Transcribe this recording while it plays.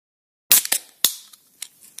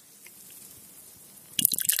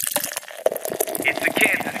the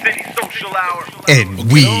Kansas City Social Hour.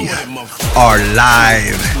 And we are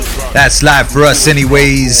live. That's live for us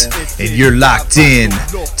anyways. And you're locked in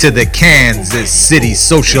to the Kansas City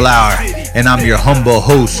Social Hour. And I'm your humble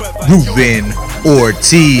host, Ruben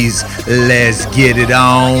Ortiz. Let's get it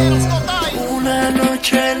on.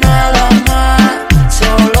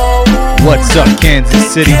 What's up,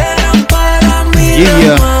 Kansas City?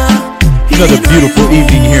 Yeah. Another beautiful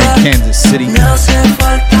evening here in Kansas City.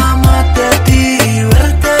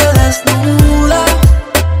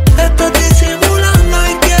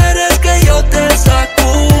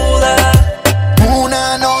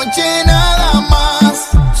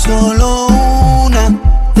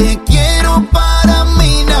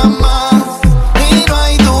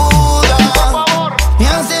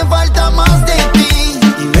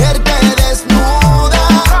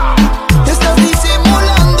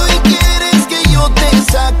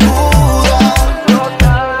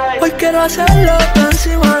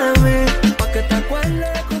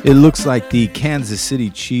 It looks like the Kansas City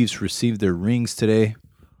Chiefs received their rings today.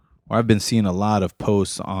 I've been seeing a lot of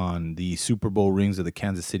posts on the Super Bowl rings of the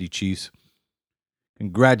Kansas City Chiefs.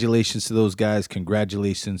 Congratulations to those guys.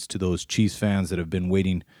 Congratulations to those Chiefs fans that have been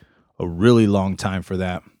waiting a really long time for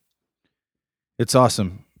that. It's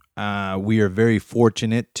awesome. We are very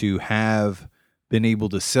fortunate to have been able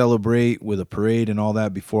to celebrate with a parade and all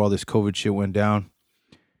that before all this COVID shit went down.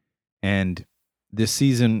 And this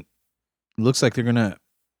season looks like they're going to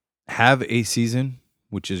have a season,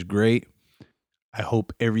 which is great. I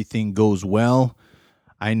hope everything goes well.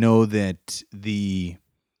 I know that the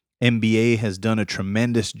NBA has done a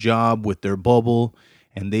tremendous job with their bubble,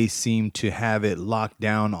 and they seem to have it locked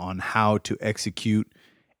down on how to execute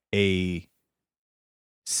a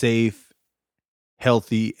safe,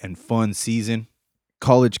 healthy, and fun season.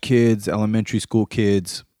 College kids, elementary school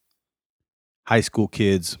kids, high school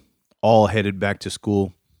kids, all headed back to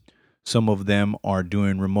school. Some of them are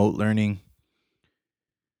doing remote learning.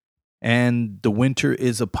 And the winter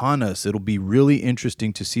is upon us. It'll be really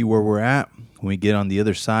interesting to see where we're at when we get on the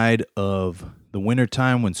other side of the winter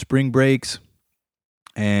time, when spring breaks.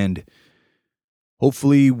 And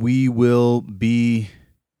hopefully we will be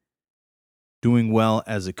doing well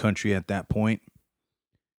as a country at that point.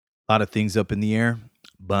 A lot of things up in the air,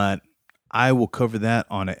 but I will cover that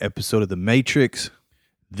on an episode of The Matrix.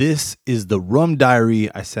 This is the Rum Diary.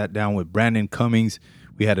 I sat down with Brandon Cummins.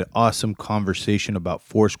 We had an awesome conversation about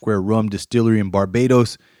Foursquare Rum Distillery in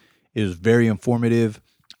Barbados. It was very informative.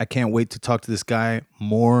 I can't wait to talk to this guy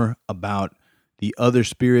more about the other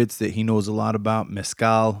spirits that he knows a lot about,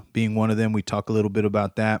 mezcal being one of them. We talk a little bit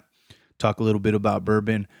about that, talk a little bit about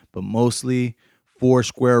bourbon, but mostly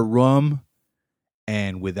Foursquare Rum.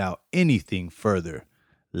 And without anything further,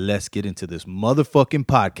 let's get into this motherfucking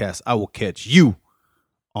podcast. I will catch you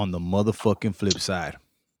on the motherfucking flip side.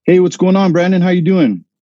 Hey, what's going on, Brandon? How you doing?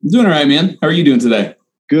 I'm doing all right, man. How are you doing today?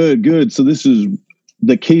 Good. So this is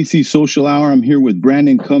the KC Social Hour. I'm here with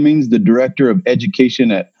Brandon Cummins, the Director of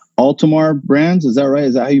Education at Altamar Brands. Is that right?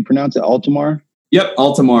 Is that how you pronounce it? Altamar? Yep,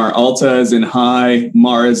 Altamar. Alta is in high,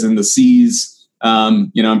 Mar is in the seas.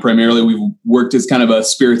 And primarily we've worked as kind of a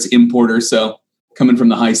spirits importer, so coming from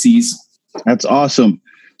the high seas. That's awesome.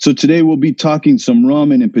 So today we'll be talking some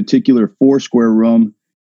rum, and in particular Foursquare rum.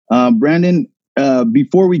 Brandon,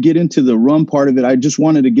 before we get into the rum part of it, I just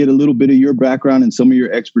wanted to get a little bit of your background and some of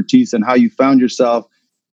your expertise and how you found yourself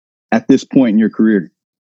at this point in your career.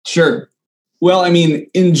 Sure. Well, I mean,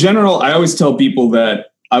 in general, I always tell people that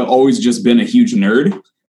I've always just been a huge nerd.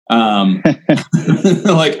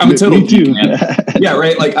 Like I'm a total geek, man. Yeah,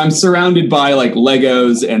 right. Like I'm surrounded by like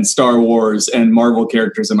Legos and Star Wars and Marvel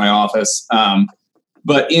characters in my office.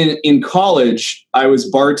 But in college, I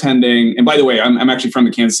was bartending. And by the way, I'm actually from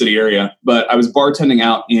the Kansas City area, but I was bartending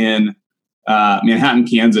out in Manhattan,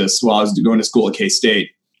 Kansas while I was going to school at K-State.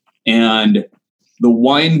 And the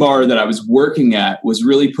wine bar that I was working at was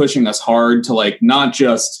really pushing us hard to like not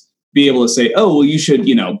just be able to say, oh, well, you should,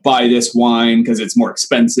 buy this wine because it's more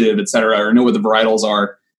expensive, et cetera, or know what the varietals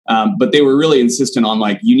are. But they were really insistent on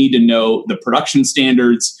like, you need to know the production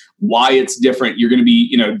standards, why it's different. You're going to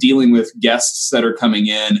be, dealing with guests that are coming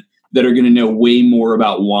in that are going to know way more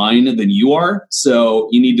about wine than you are. So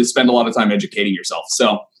you need to spend a lot of time educating yourself.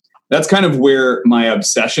 So that's kind of where my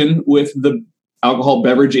obsession with the alcohol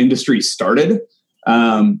beverage industry started.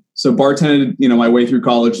 So bartended, my way through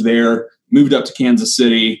college there, moved up to Kansas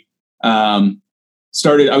City, I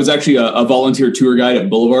was actually a volunteer tour guide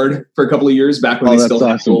at Boulevard for a couple of years back when they still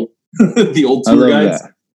had the old tour guides.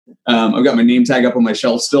 I've got my name tag up on my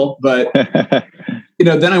shelf still, but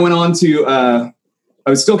then I went on to, I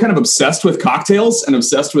was still kind of obsessed with cocktails and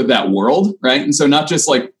obsessed with that world. Right. And so not just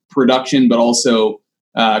like production, but also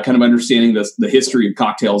kind of understanding the history of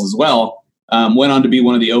cocktails as well. Went on to be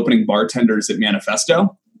one of the opening bartenders at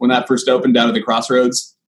Manifesto when that first opened down at the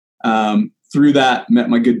Crossroads. Through that, met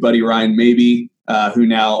my good buddy Ryan Mabey, who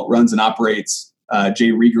now runs and operates J.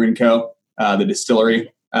 Rieger & Co., the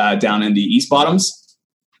distillery down in the East Bottoms.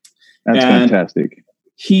 That's fantastic.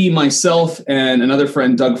 He, myself, and another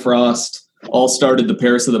friend, Doug Frost, all started the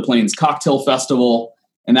Paris of the Plains Cocktail Festival.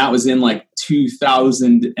 And that was in like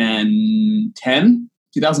 2010,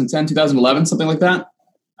 2011, something like that.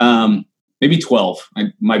 Maybe 12.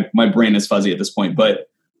 My brain is fuzzy at this point. But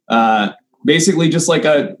basically just like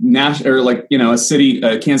a national, or like,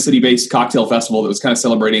 a Kansas City-based cocktail festival that was kind of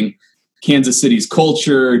celebrating Kansas City's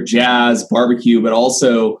culture, jazz, barbecue, but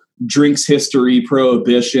also drinks history,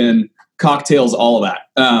 prohibition, cocktails, all of that.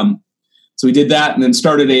 So we did that and then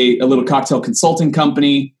started a little cocktail consulting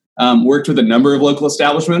company, worked with a number of local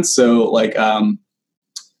establishments. So like, I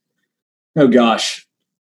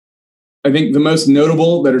think the most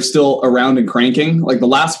notable that are still around and cranking, like the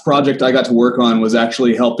last project I got to work on was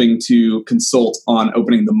actually helping to consult on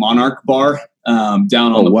opening the Monarch Bar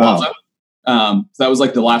down on the plaza. So that was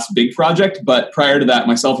like the last big project. But prior to that,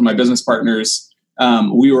 myself and my business partners,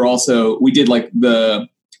 we did like the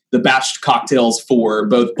batched cocktails for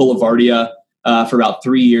both Boulevardia for about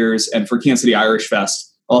 3 years and for Kansas City Irish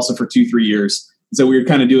Fest also for 2-3 years. So we were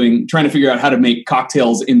kind of trying to figure out how to make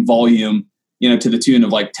cocktails in volume, to the tune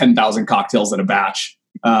of like 10,000 cocktails at a batch.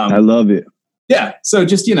 I love it. Yeah. So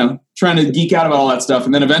just, trying to geek out about all that stuff.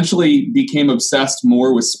 And then eventually became obsessed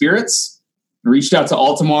more with spirits. Reached out to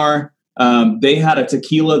Altamar. They had a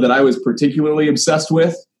tequila that I was particularly obsessed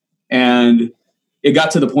with. And it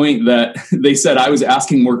got to the point that they said I was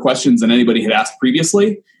asking more questions than anybody had asked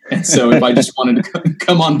previously. And so if I just wanted to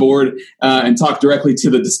come on board and talk directly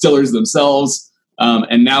to the distillers themselves.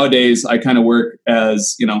 And nowadays I kind of work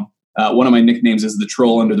as, one of my nicknames is the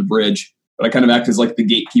troll under the bridge, but I kind of act as like the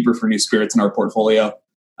gatekeeper for new spirits in our portfolio,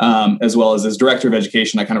 as well as director of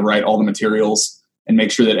education. I kind of write all the materials and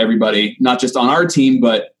make sure that everybody, not just on our team,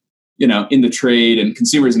 but in the trade and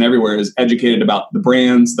consumers and everywhere, is educated about the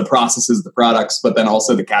brands, the processes, the products, but then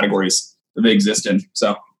also the categories that they exist in.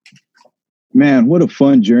 So, man, what a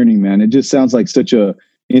fun journey, man. It just sounds like such a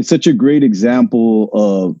great example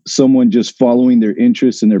of someone just following their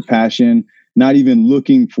interests and their passion, not even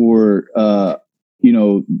looking for,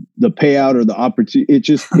 the payout or the opportunity. It's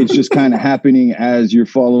just kind of happening as you're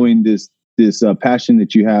following this passion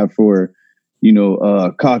that you have for,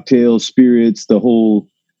 cocktails, spirits, the whole,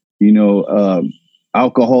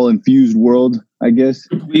 alcohol infused world, I guess.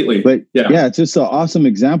 Completely. But yeah, it's just an awesome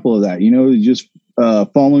example of that, just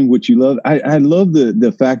following what you love. I love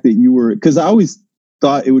the fact that you were, because I always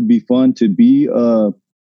thought it would be fun to do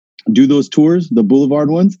those tours, the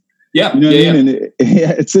Boulevard ones. Yeah. What I mean? And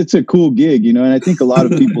it's a cool gig, and I think a lot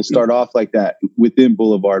of people start off like that within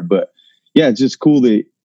Boulevard, but yeah, it's just cool that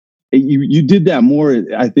you did that more,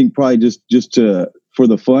 I think probably just for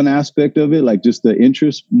the fun aspect of it, like just the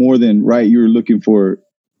interest more than you're looking for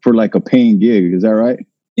like a paying gig. Is that right?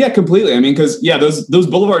 Yeah, completely. I mean, because those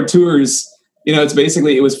Boulevard tours, it's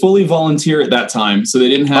basically, it was fully volunteer at that time. So they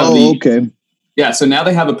didn't have okay. Yeah. So now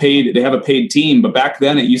they have a paid team, but back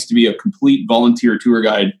then it used to be a complete volunteer tour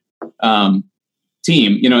guide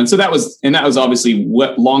team, and so that was obviously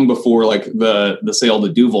long before like the sale to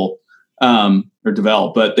Duvel, or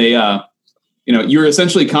Duvel, but they, you were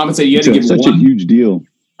essentially compensated. You had to give such a huge deal.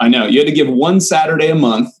 I know, you had to give one Saturday a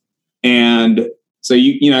month. And so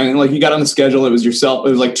you got on the schedule. It was yourself.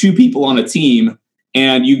 It was like 2 people on a team,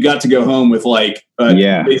 and you got to go home with like,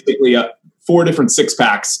 basically 4 different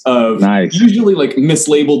 6-packs of usually like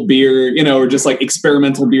mislabeled beer, or just like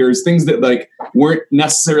experimental beers, things that like weren't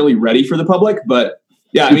necessarily ready for the public. But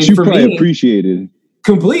yeah, I mean, you for probably me, appreciated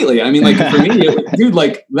completely. I mean, like for me, dude,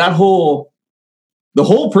 like the whole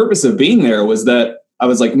purpose of being there was that I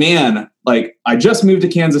was like, man, like I just moved to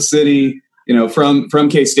Kansas City, from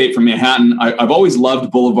K-State, from Manhattan. I've always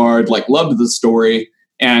loved Boulevard, like loved the story,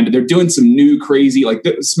 and they're doing some new crazy, like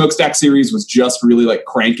the Smokestack series was just really like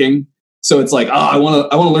cranking. So it's like, I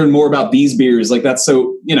want to learn more about these beers. Like that's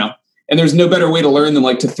so, and there's no better way to learn than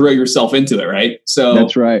like to throw yourself into it. Right. So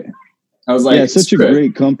that's right. I was like, yeah, such a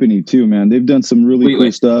great company too, man. They've done some really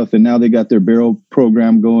cool stuff, and now they got their barrel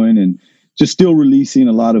program going and just still releasing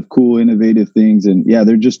a lot of cool, innovative things. And yeah,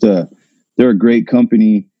 they're a great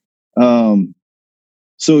company.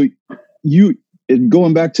 So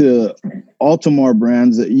going back to Altamar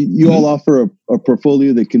Brands, you all offer a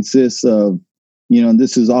portfolio that consists of,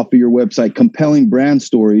 this is off of your website, compelling brand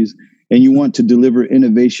stories, and you want to deliver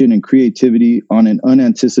innovation and creativity on an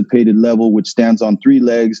unanticipated level, which stands on 3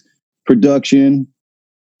 legs: production,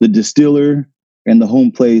 the distiller, and the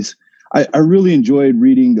home place. I really enjoyed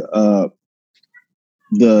reading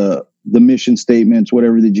the mission statements,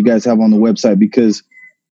 whatever that you guys have on the website, because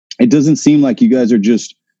it doesn't seem like you guys are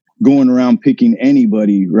just going around picking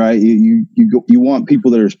anybody, right? You want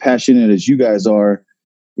people that are as passionate as you guys are,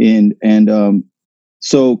 and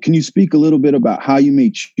so can you speak a little bit about how you may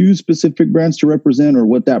choose specific brands to represent, or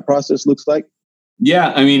what that process looks like?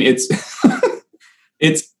 Yeah, I mean, it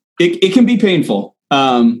can be painful,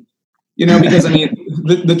 because I mean,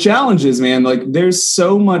 the challenge is, man, like there's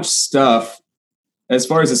so much stuff as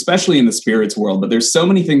far as, especially in the spirits world, but there's so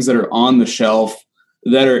many things that are on the shelf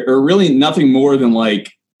that are really nothing more than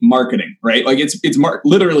like marketing, right? Like it's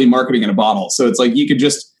literally marketing in a bottle. So it's like you could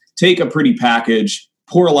just take a pretty package,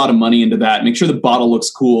 pour a lot of money into that, make sure the bottle looks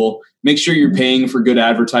cool, make sure you're paying for good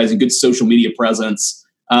advertising, good social media presence,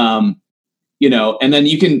 and then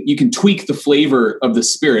you can tweak the flavor of the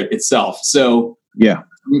spirit itself. So yeah,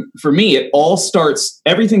 for me,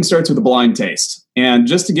 everything starts with a blind taste. And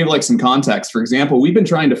just to give like some context, for example, we've been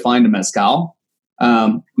trying to find a mezcal,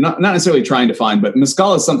 not necessarily trying to find, but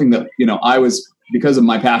mezcal is something that, I was, because of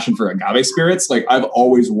my passion for agave spirits, like I've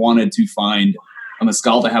always wanted to find a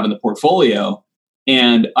mezcal to have in the portfolio.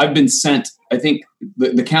 And I've been sent, I think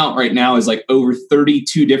the count right now is like over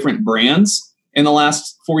 32 different brands in the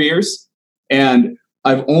last 4 years. And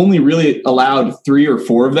I've only really allowed 3 or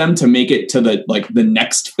 4 of them to make it to the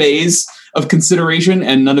next phase of consideration.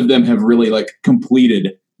 And none of them have really like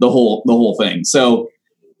completed the whole thing. So,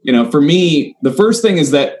 for me, the first thing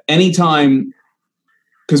is that anytime,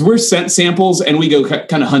 because we're sent samples and we go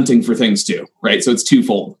kind of hunting for things too, right? So it's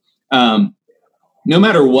twofold. No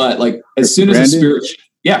matter what, like as soon as Brandon, a spirit,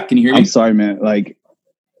 yeah, can you hear me? I'm sorry, man. Like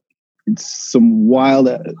it's some wild.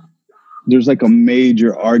 There's like a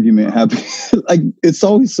major argument happening. Like it's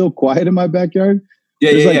always so quiet in my backyard.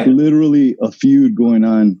 Yeah, There's literally a feud going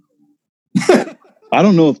on. I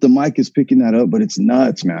don't know if the mic is picking that up, but it's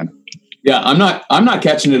nuts, man. Yeah, I'm not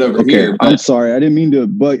catching it over here. I'm sorry. I didn't mean to,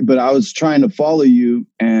 but I was trying to follow you,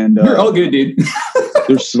 and you're all good, dude.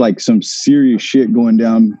 There's like some serious shit going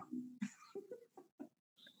down.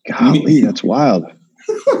 Golly, that's wild.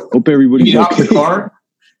 Hope everybody's hop in the car?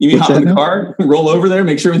 You mean hop in the car, roll over there,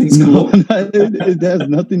 make sure everything's cool? It has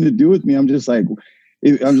nothing to do with me. I'm just like,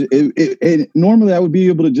 normally I would be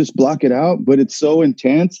able to just block it out, but it's so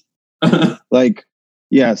intense. Like,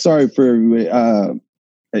 yeah, sorry for everybody.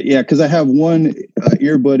 Because I have one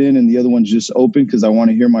earbud in and the other one's just open because I want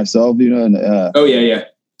to hear myself, And, oh yeah,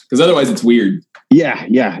 because otherwise it's weird. Yeah.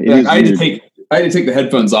 I had to take the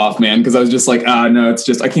headphones off, man, because I was just like, no, it's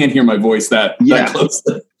just I can't hear my voice that close.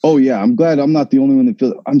 Oh yeah, I'm glad I'm not the only one that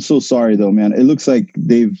feels. I'm so sorry though, man. It looks like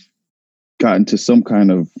they've gotten to some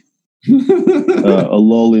kind of a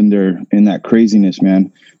lull in that craziness,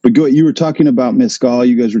 man. But you were talking about mezcal.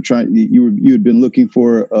 You guys were you had been looking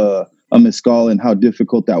for a mezcal and how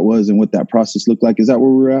difficult that was and what that process looked like. Is that where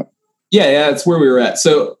we were at? Yeah, that's where we were at.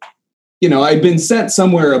 So, I'd been sent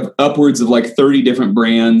somewhere of upwards of like 30 different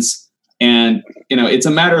brands. And, it's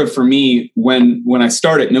a matter of, for me, when I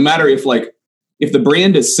start it, no matter if the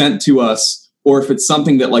brand is sent to us or if it's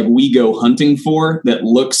something that like we go hunting for that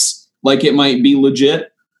looks like it might be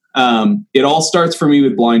legit, it all starts for me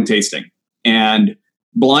with blind tasting. And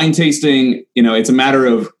blind tasting, it's a matter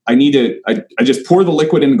of I just pour the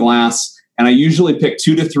liquid in glass, and I usually pick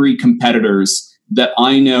 2 to 3 competitors that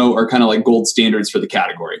I know are kind of like gold standards for the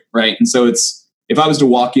category, right? And so if I was to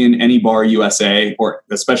walk in any bar USA, or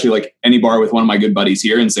especially like any bar with one of my good buddies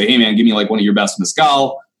here, and say, hey man, give me like one of your best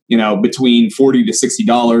mezcal, between $40 to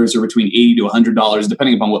 $60 or between $80 to $100,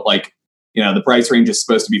 depending upon what the price range is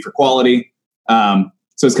supposed to be for quality.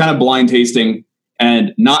 So it's kind of blind tasting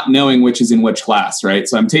and not knowing which is in which class, right?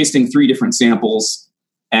 So I'm tasting 3 different samples,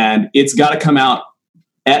 and it's got to come out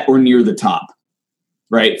at or near the top,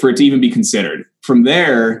 right, for it to even be considered. From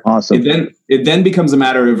there, awesome. It then becomes a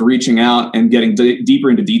matter of reaching out and getting deeper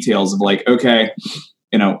into details of like, okay,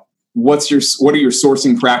 what are your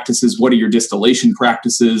sourcing practices? What are your distillation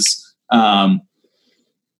practices? Are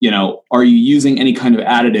you using any kind of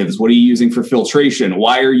additives? What are you using for filtration?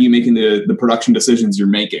 Why are you making the production decisions you're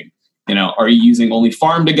making? Are you using only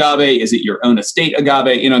farmed agave? Is it your own estate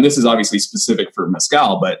agave? And this is obviously specific for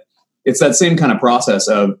mezcal, but it's that same kind of process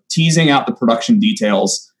of teasing out the production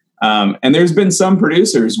details. And there's been some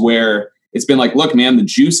producers where it's been like, look, man, the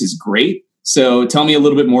juice is great. So tell me a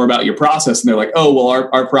little bit more about your process. And they're like, oh, well,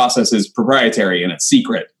 our process is proprietary and it's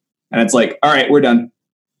secret. And it's like, all right, we're done.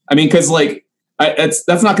 I mean, because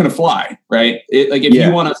that's not going to fly, right? If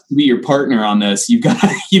you want us to be your partner on this, you've got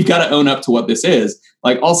to own up to what this is.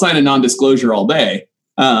 Like, I'll sign a non-disclosure all day,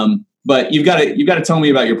 but you've got to tell me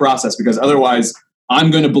about your process, because otherwise, I'm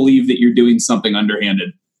going to believe that you're doing something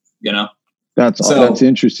underhanded, you know? That's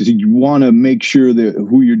interesting. You want to make sure that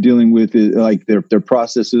who you're dealing with is like their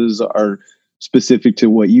processes are specific to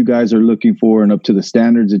what you guys are looking for and up to the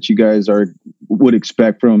standards that you guys would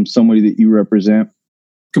expect from somebody that you represent.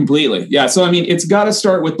 Completely. Yeah. So, I mean, it's got to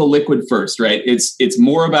start with the liquid first, right? It's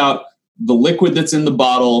more about the liquid that's in the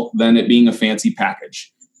bottle than it being a fancy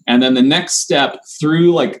package. And then the next step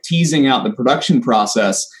through like teasing out the production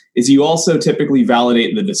process is you also typically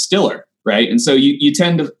validate the distiller, right? And so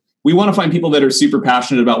we want to find people that are super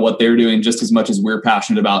passionate about what they're doing just as much as we're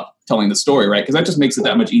passionate about telling the story, right? Because that just makes it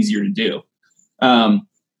that much easier to do.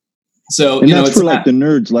 So, and that's for like the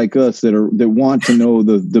nerds like us that want to know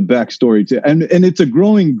the backstory too. And it's a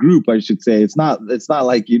growing group, I should say. It's not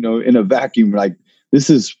like, you know, in a vacuum, like this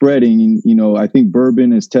is spreading, you know. I think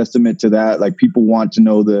bourbon is testament to that. Like people want to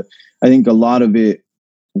know I think a lot of it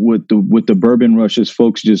with the bourbon rushes,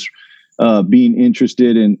 folks just being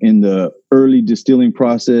interested in the early distilling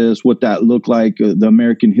process, what that looked like, the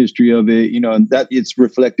American history of it, you know, and that it's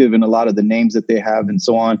reflective in a lot of the names that they have and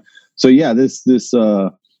so on. So yeah, this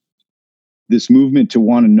movement to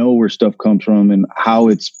want to know where stuff comes from and how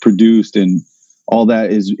it's produced and all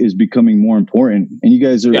that is becoming more important. And you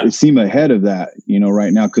guys seem ahead of that, you know,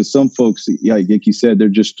 right now. Cause some folks, like you said, they're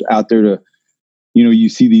just out there to, you know, you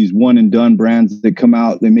see these one and done brands that come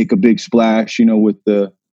out, they make a big splash, you know, with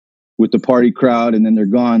the party crowd, and then they're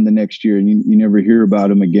gone the next year and you never hear about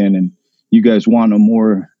them again. And you guys want a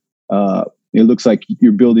more, it looks like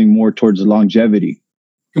you're building more towards the longevity.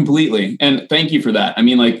 Completely. And thank you for that. I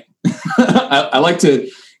mean, like, I like to,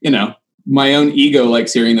 you know, my own ego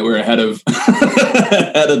likes hearing that we're ahead of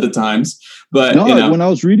the times. But no, you know, when I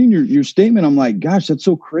was reading your statement, I'm like, gosh, that's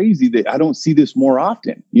so crazy that I don't see this more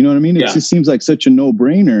often. You know what I mean? It just seems like such a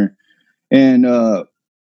no-brainer. And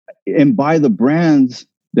by the brands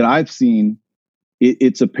that I've seen,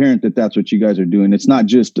 it's apparent that that's what you guys are doing. It's not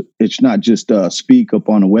just speak up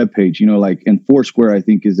on a webpage, you know, like, and Foursquare, I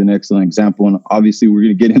think, is an excellent example. And obviously we're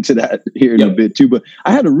going to get into that here in a bit too. But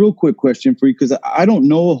I had a real quick question for you, because I don't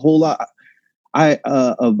know a whole lot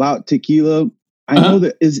about tequila. I know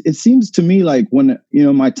that it seems to me like when, you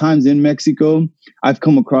know, my times in Mexico, I've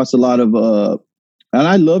come across a lot of, and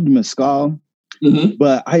I loved mezcal. Mm-hmm.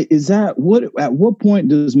 But at what point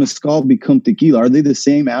does mezcal become tequila? Are they the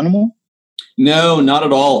same animal? No, not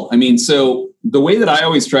at all. I mean, so the way that I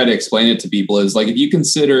always try to explain it to people is like, if you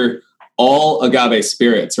consider all agave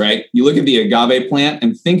spirits, right? You look at the agave plant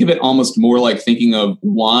and think of it almost more like thinking of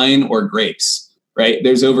wine or grapes, right?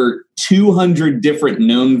 There's over 200 different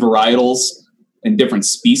known varietals and different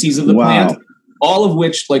species of the plant, all of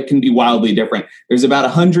which like can be wildly different. There's about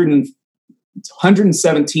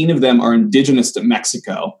 117 of them are indigenous to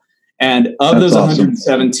Mexico. And of those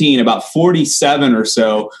 117, about 47 or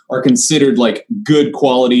so are considered like good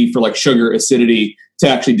quality for like sugar acidity to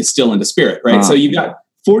actually distill into spirit, right? So you've got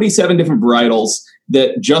 47 different varietals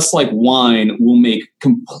that, just like wine, will make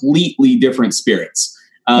completely different spirits.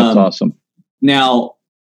 That's awesome. Now,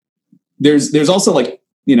 there's also like,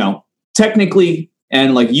 you know, technically,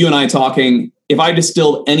 and like you and I talking, if I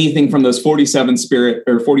distilled anything from those 47 spirit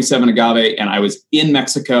or 47 agave and I was in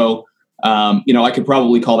Mexico, you know, I could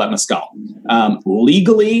probably call that mezcal.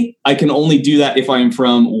 Legally, I can only do that if I'm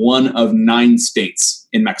from one of 9 states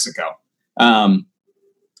in Mexico.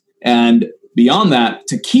 And beyond that,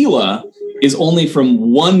 tequila is only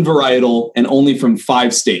from one varietal and only from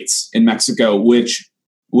 5 states in Mexico, which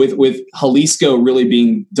with Jalisco really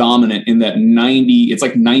being dominant in that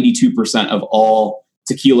 92% of all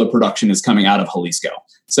tequila production is coming out of Jalisco.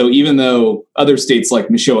 So even though other states like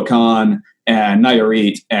Michoacan and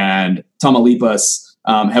Nayarit and Tamaulipas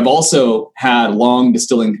have also had long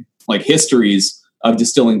distilling like histories of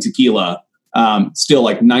distilling tequila, still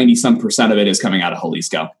like 90% of it is coming out of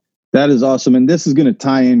Jalisco. That is awesome. And this is going to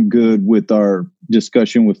tie in good with our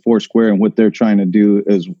discussion with Foursquare and what they're trying to do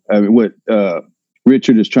what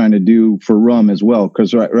Richard is trying to do for rum as well.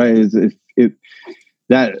 Because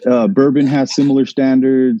that bourbon has similar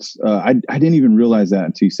standards. I didn't even realize that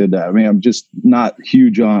until you said that. I mean, I'm just not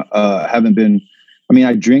huge on, I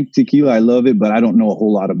drink tequila. I love it, but I don't know a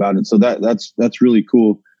whole lot about it. So that's really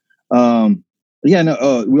cool.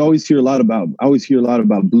 We always hear a lot about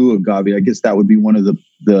blue agave. I guess that would be one of the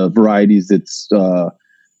varieties that's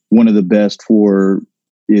one of the best for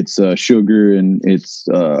its sugar and its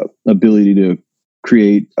ability to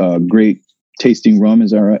create great tasting rum.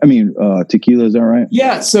 Is that right? I mean, tequila, is that right?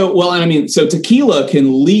 Yeah. So tequila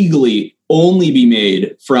can legally only be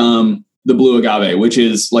made from the blue agave, which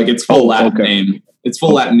is like its full Latin name. Its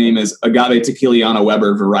full Latin name is Agave Tequiliana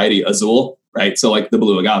Weber Variety Azul, right? So like the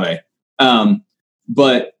blue agave.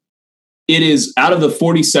 But it is out of the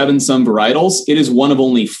 47 some varietals, it is one of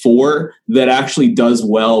only 4 that actually does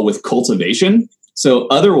well with cultivation. So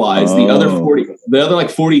otherwise, the other like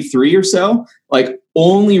 43 or so, like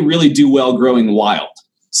only really do well growing wild.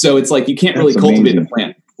 So it's like you can't really cultivate the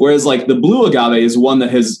plant. Whereas like the blue agave is one that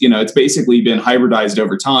has, it's basically been hybridized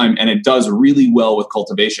over time, and it does really well with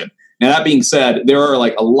cultivation. Now, that being said, there are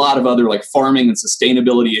like a lot of other like farming and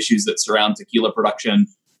sustainability issues that surround tequila production,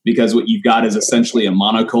 because what you've got is essentially a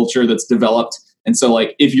monoculture that's developed. And so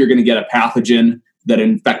like if you're going to get a pathogen that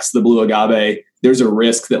infects the blue agave, there's a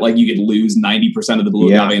risk that like you could lose 90% of the blue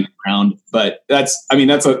agave in the ground. But that's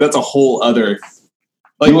a whole other,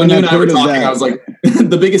 like when you and I were talking, I was like,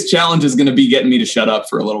 the biggest challenge is going to be getting me to shut up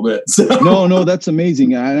for a little bit. So. No, that's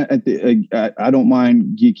amazing. I don't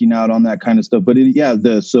mind geeking out on that kind of stuff, but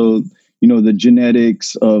the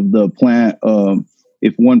genetics of the plant,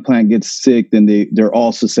 if one plant gets sick, then they're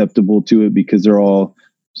all susceptible to it because they're all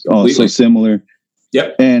so similar.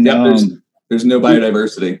 Yep. And there's no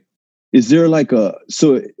biodiversity. Is there like this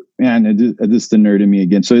is the nerd in me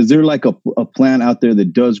again. So is there like a plant out there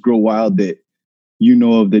that does grow wild that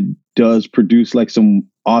of that does produce like some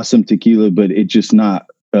awesome tequila, but it's just not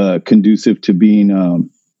conducive to being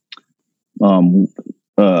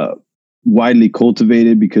widely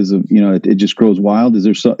cultivated because of it just grows wild?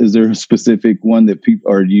 Is there a specific one that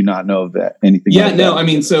people, or do you not know of that anything? Yeah, like no, that? I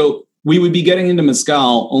mean, so we would be getting into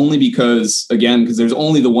mezcal only because there's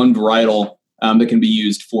only the one varietal that can be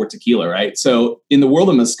used for tequila, right? So in the world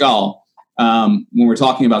of mezcal, when we're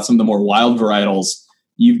talking about some of the more wild varietals,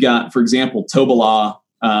 you've got, for example, Tobala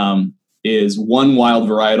is one wild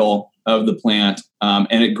varietal of the plant,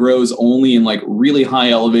 and it grows only in like really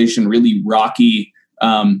high elevation, really rocky,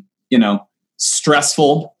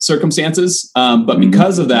 stressful circumstances. But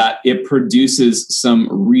because of that, it produces some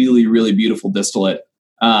really, really beautiful distillate.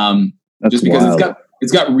 Just because wild.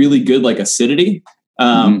 it's got really good like acidity.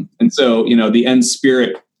 And so, the end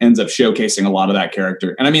spirit ends up showcasing a lot of that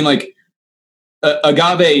character. And I mean, like,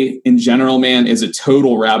 agave in general, man, is a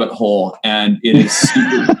total rabbit hole, and it is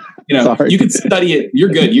super, you can study it. You're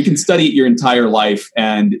good. You can study it your entire life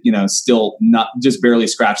and, still not just barely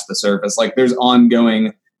scratch the surface. Like there's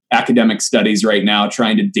ongoing academic studies right now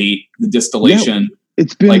trying to date the distillation. Yeah,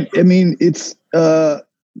 it's been, it's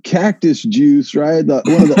cactus juice, right? One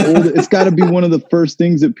of the oldest, it's got to be one of the first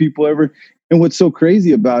things that people ever, and what's so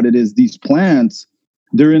crazy about it is these plants,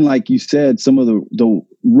 they're in, like you said, some of the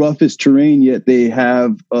roughest terrain, yet they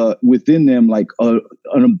have within them like an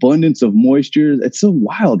abundance of moisture. It's so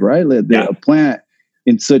wild, right? That a plant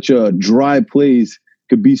in such a dry place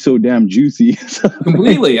could be so damn juicy.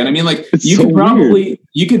 Completely. And I mean, like you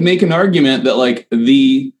could make an argument that like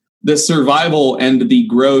the survival and the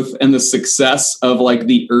growth and the success of like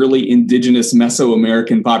the early indigenous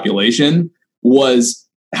Mesoamerican population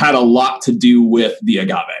had a lot to do with the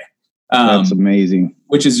agave. That's amazing.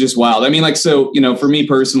 Which is just wild. I mean, like, so, for me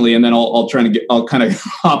personally, and then I'll kind of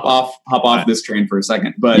hop off this train for a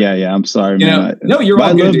second, but yeah, I'm sorry, man. No, you're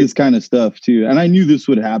all good. I love this kind of stuff too. And I knew this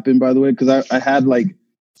would happen, by the way, because I had like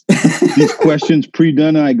these questions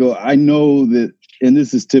pre-done, and I know that, and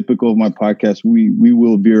this is typical of my podcast, we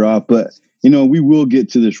will veer off, but we will get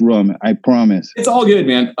to this rum. I promise. It's all good,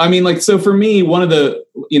 man. I mean, like, so for me, one of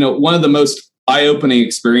the most eye-opening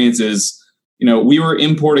experiences, we were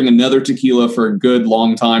importing another tequila for a good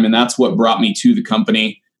long time, and that's what brought me to the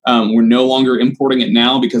company. We're no longer importing it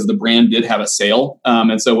now because the brand did have a sale.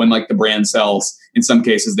 And so when like the brand sells, in some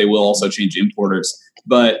cases, they will also change importers.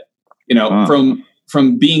 But,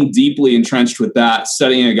 from being deeply entrenched with that,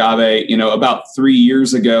 studying agave, about 3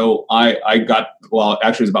 years ago, it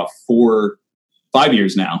was about 5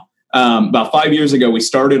 years now. About 5 years ago, we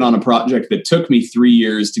started on a project that took me 3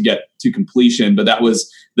 years to get to completion, but that was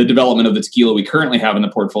the development of the tequila we currently have in the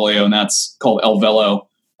portfolio, and that's called El Velo.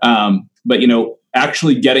 But,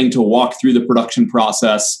 actually getting to walk through the production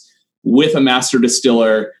process with a master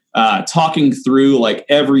distiller, talking through like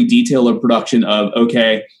every detail of production of,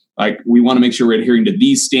 okay, like we want to make sure we're adhering to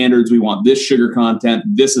these standards. We want this sugar content,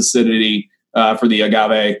 this acidity for the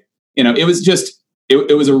agave. It was just,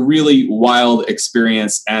 it was a really wild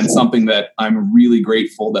experience, and something that I'm really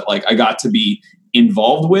grateful that like I got to be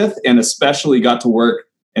involved with, and especially got to work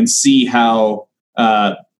and see how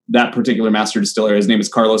that particular master distiller, his name is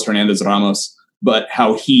Carlos Hernandez Ramos, but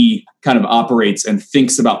how he kind of operates and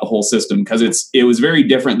thinks about the whole system, because it was very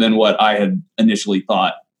different than what I had initially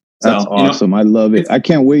thought. That's awesome. I love it. I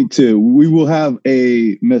can't wait we will have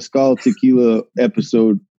a mezcal tequila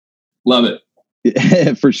episode. Love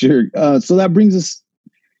it. For sure. So that brings us,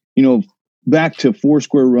 back to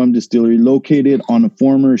Foursquare Rum Distillery, located on a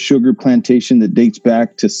former sugar plantation that dates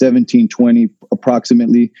back to 1720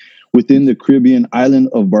 approximately, within the Caribbean island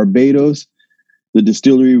of Barbados. The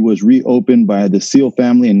distillery was reopened by the Seal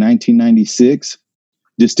family in 1996.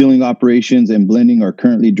 Distilling operations and blending are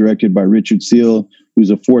currently directed by Richard Seal, who's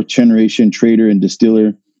a fourth generation trader and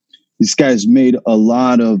distiller. This guy's made a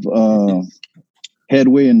lot of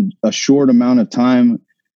headway in a short amount of time.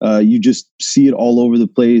 You just see it all over the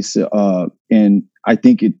place. And I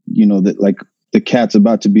think it, that like the cat's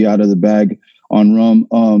about to be out of the bag on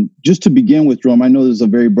rum. Just to begin with rum, I know this is a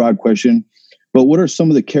very broad question, but what are some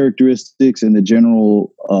of the characteristics and the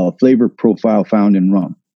general flavor profile found in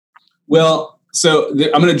rum? Well, so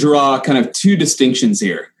I'm going to draw kind of two distinctions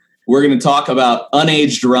here. We're going to talk about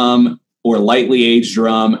unaged rum or lightly aged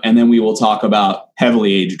rum, and then we will talk about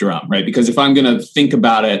heavily aged rum, right? Because if I'm going to think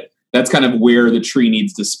about it, that's kind of where the tree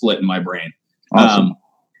needs to split in my brain. Awesome.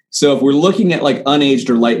 So if we're looking at like unaged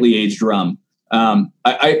or lightly aged rum,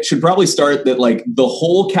 I should probably start that like the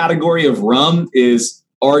whole category of rum is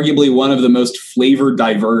arguably one of the most flavor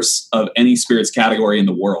diverse of any spirits category in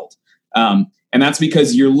the world. And that's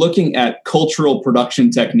because you're looking at cultural production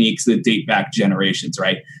techniques that date back generations,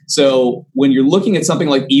 right? So when you're looking at something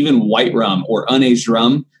like even white rum or unaged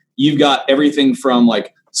rum, you've got everything from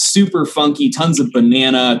like super funky, tons of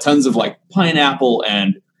banana, tons of like pineapple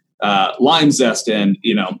and lime zest and,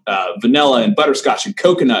 vanilla and butterscotch and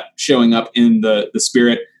coconut showing up in the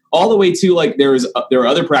spirit, all the way to like there are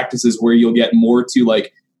other practices where you'll get more to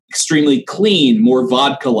like extremely clean, more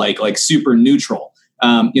vodka-like, like super neutral.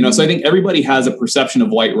 So I think everybody has a perception of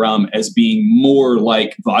white rum as being more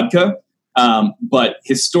like vodka. But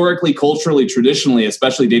historically, culturally, traditionally,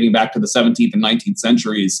 especially dating back to the 17th and 19th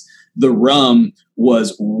centuries, the rum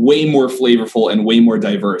was way more flavorful and way more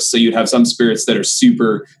diverse. So you'd have some spirits that are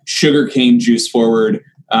super sugarcane juice forward.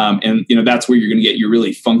 And that's where you're going to get your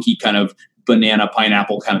really funky kind of banana,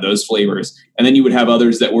 pineapple, kind of those flavors. And then you would have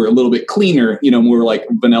others that were a little bit cleaner, more like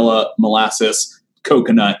vanilla, molasses,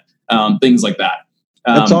 coconut, things like that.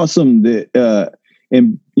 That's awesome. That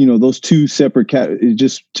those two separate it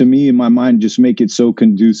just, to me, in my mind, just make it so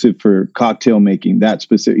conducive for cocktail making. That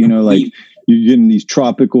specific, like you're getting these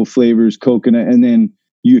tropical flavors, coconut, and then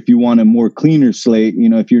if you want a more cleaner slate,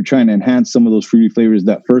 if you're trying to enhance some of those fruity flavors,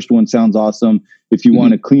 that first one sounds awesome. If you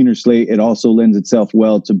want a cleaner slate, it also lends itself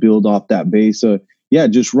well to build off that base. So yeah,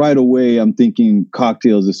 just right away, I'm thinking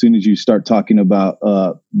cocktails as soon as you start talking about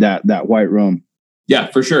that white rum. Yeah,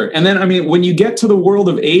 for sure. And then, when you get to the world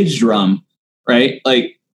of aged rum, right,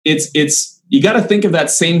 like it's you got to think of that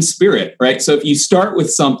same spirit, right? So if you start with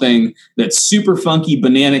something that's super funky,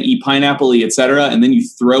 banana-y, pineapple-y, et cetera, and then you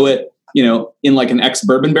throw it, in like an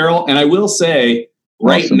ex-bourbon barrel. And I will say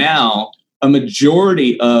right now, a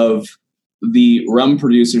majority of the rum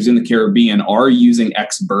producers in the Caribbean are using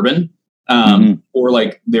ex-bourbon or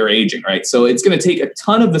like they're aging, right? So it's going to take a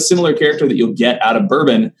ton of the similar character that you'll get out of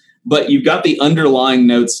bourbon, but you've got the underlying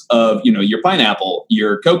notes of, your pineapple,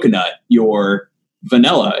 your coconut, your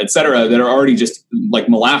vanilla, et cetera, that are already just like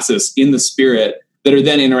molasses in the spirit that are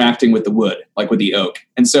then interacting with the wood, like with the oak.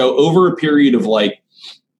 And so over a period of like,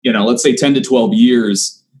 let's say 10 to 12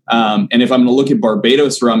 years, and if I'm going to look at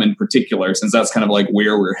Barbados rum in particular, since that's kind of like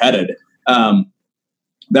where we're headed,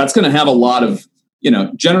 that's going to have a lot of,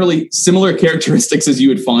 generally similar characteristics as you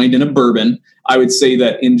would find in a bourbon. I would say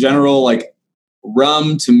that in general, like,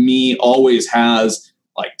 rum to me always has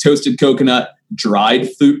like toasted coconut, dried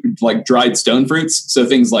fruit, like dried stone fruits. So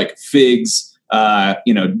things like figs,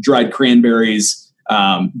 dried cranberries,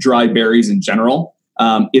 dried berries in general.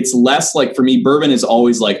 It's less like, for me, bourbon is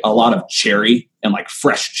always like a lot of cherry and like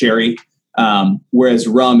fresh cherry. Whereas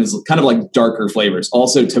rum is kind of like darker flavors.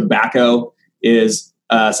 Also tobacco is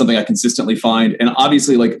something I consistently find. And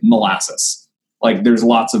obviously like molasses, like there's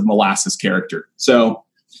lots of molasses character. So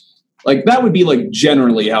like that would be like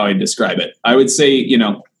generally how I describe it. I would say,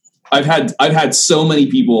 I've had so many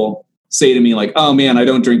people say to me like, oh man, I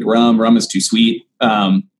don't drink rum. Rum is too sweet.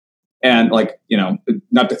 And like,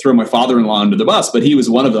 not to throw my father-in-law under the bus, but he was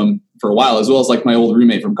one of them for a while, as well as like my old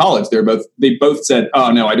roommate from college. They both said,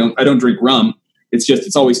 oh no, I don't drink rum.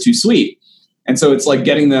 It's always too sweet. And so it's like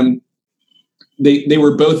getting them, they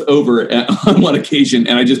were both over on one occasion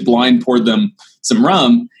and I just blind poured them some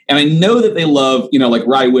rum. And I know that they love, like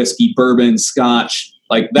rye whiskey, bourbon, scotch,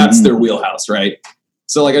 like that's their wheelhouse, right?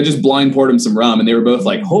 So like I just blind poured them some rum and they were both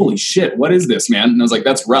like, holy shit, what is this, man? And I was like,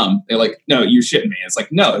 that's rum. They're like, no, you're shitting me. It's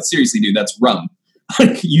like, no, seriously, dude, that's rum.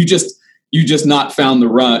 you just not found the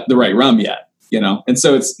right rum yet, And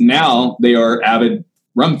so it's now they are avid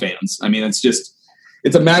rum fans.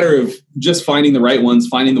 It's a matter of just finding the right ones,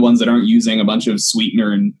 finding the ones that aren't using a bunch of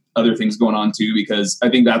sweetener and other things going on too, because I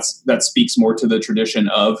think that speaks more to the tradition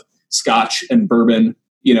of Scotch and bourbon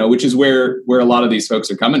which is where a lot of these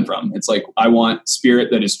folks are coming from. It's like, I want spirit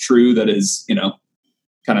that is true, that is,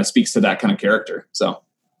 kind of speaks to that kind of character. So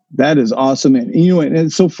that is awesome. And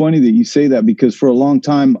it's so funny that you say that, because for a long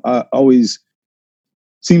time, always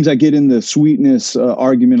seems I get in the sweetness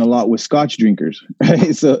argument a lot with Scotch drinkers,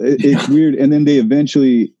 right? So it's weird. And then they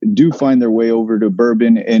eventually do find their way over to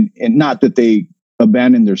bourbon, and not that they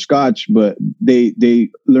abandon their Scotch, but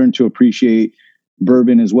they learn to appreciate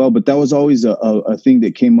bourbon as well. But that was always a thing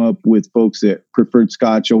that came up with folks that preferred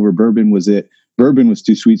Scotch over bourbon, was that bourbon was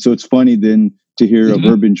too sweet. So it's funny then to hear a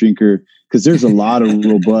bourbon drinker, because there's a lot of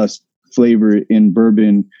robust flavor in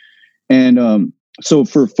bourbon. And so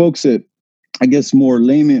for folks that, I guess, more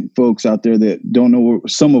layman folks out there that don't know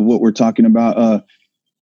some of what we're talking about,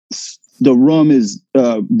 the rum is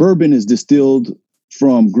bourbon is distilled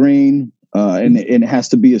from grain, and it has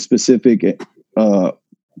to be a specific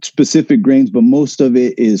grains, but most of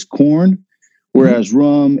it is corn, whereas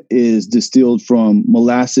rum is distilled from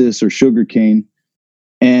molasses or sugarcane.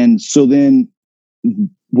 And so then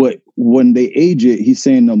when they age it, he's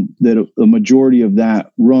saying that a majority of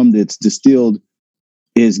that rum that's distilled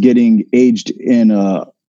is getting aged in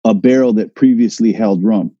a barrel that previously held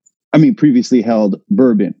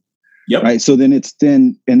bourbon. Yep. Right. So then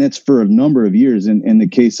and that's for a number of years. In the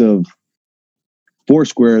case of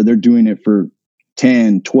Foursquare, they're doing it for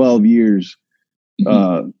 10, 12 years.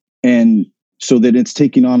 And so that it's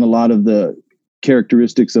taking on a lot of the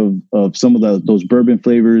characteristics of some of those bourbon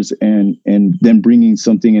flavors, and then bringing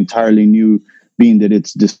something entirely new, being that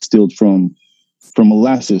it's distilled from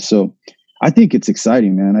molasses. So I think it's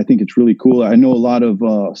exciting, man. I think it's really cool. I know a lot of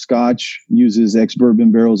Scotch uses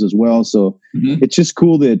ex-bourbon barrels as well. So it's just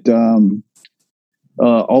cool that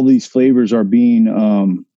all these flavors are being,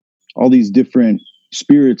 all these different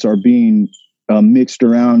spirits are being mixed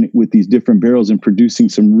around with these different barrels and producing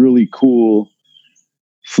some really cool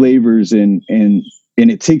flavors. And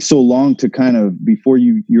it takes so long to kind of, before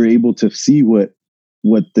you're able to see what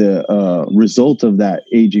the result of that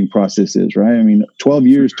aging process is, right? I mean, 12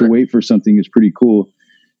 years to wait for something is pretty cool.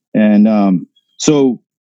 And so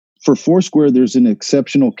for Foursquare, there's an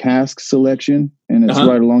exceptional cask selection, and it's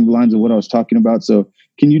right along the lines of what I was talking about. So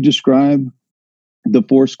can you describe the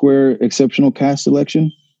Foursquare exceptional cask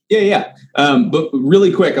selection? Yeah. But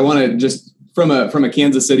really quick, I want to just, from a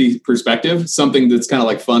Kansas City perspective, something that's kind of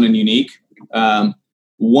like fun and unique.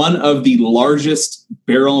 One of the largest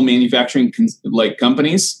barrel manufacturing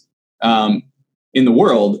companies in the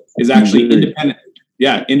world is actually independent.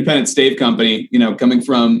 Yeah, independent stave company. Coming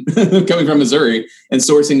from Missouri and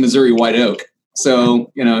sourcing Missouri white oak.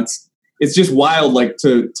 So it's just wild, like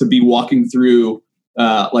to be walking through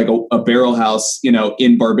like a barrel house,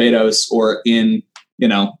 in Barbados or in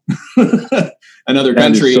another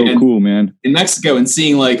country. That is so cool, man. In Mexico, and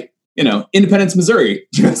seeing Independence, Missouri,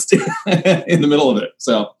 just in the middle of it.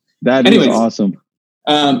 So is awesome.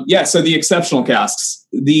 So the exceptional casks,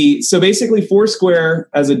 so basically Foursquare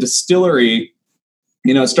as a distillery,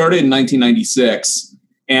 started in 1996,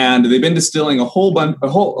 and they've been distilling a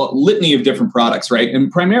whole litany of different products, right? And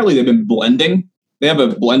primarily they've been blending. They have a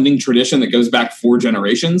blending tradition that goes back 4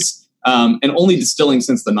 generations, and only distilling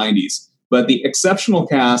since the 90s. But the exceptional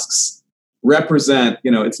casks represent,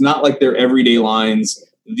 it's not like they're everyday lines.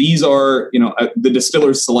 These are, the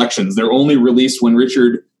distiller's selections. They're only released when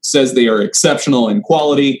Richard says they are exceptional in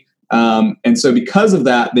quality. And so because of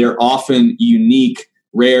that, they're often unique,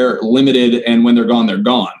 rare, limited, and when they're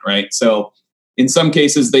gone, right? So in some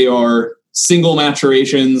cases, they are single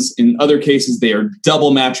maturations. In other cases, they are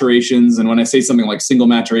double maturations. And when I say something like single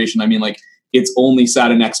maturation, I mean like it's only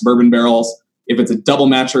sat in ex-bourbon barrels. If it's a double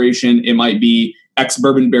maturation, it might be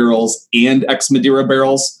ex-bourbon barrels and ex-Madeira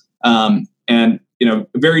barrels. And a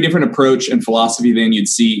very different approach and philosophy than you'd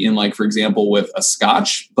see in, like, for example, with a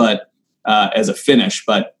Scotch, but as a finish.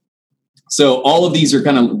 But so all of these are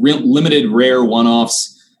kind of limited, rare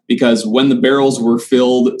one-offs, because when the barrels were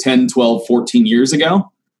filled 10, 12, 14 years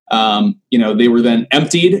ago, they were then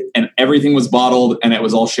emptied and everything was bottled and it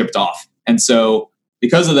was all shipped off. And so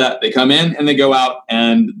because of that, they come in and they go out,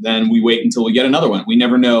 and then we wait until we get another one. We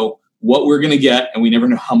never know what we're going to get, and we never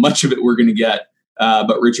know how much of it we're going to get.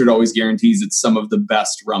 But Richard always guarantees it's some of the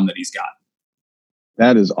best rum that he's got.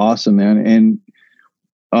 That is awesome, man. And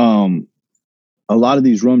a lot of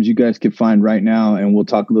these rums you guys can find right now, and we'll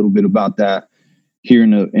talk a little bit about that here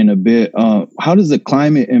in a bit. How does the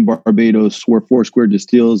climate in Barbados, where Foursquare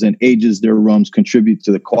distills and ages their rums, contribute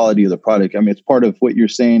to the quality of the product? I mean, it's part of what you're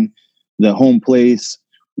saying, the home place.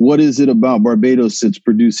 What is it about Barbados that's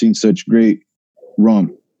producing such great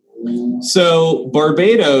rum? So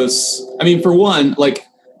Barbados, I mean, for one, like,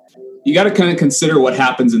 you got to kind of consider what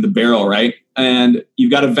happens in the barrel, right? and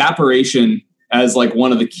you've got evaporation as like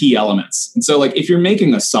one of the key elements. And so like if you're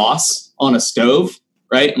making a sauce on a stove,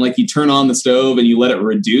 right? And like you turn on the stove and you let it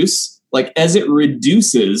reduce, like as it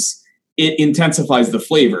reduces, it intensifies the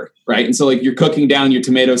flavor, right? And so like you're cooking down your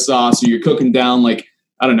tomato sauce, or you're cooking down like,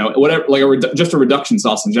 I don't know, whatever, like just a reduction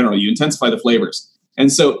sauce in general, you intensify the flavors.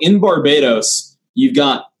 And so in Barbados, you've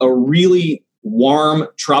got a really warm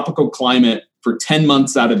tropical climate for 10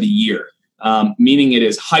 months out of the year, meaning it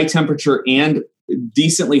is high temperature and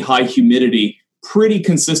decently high humidity pretty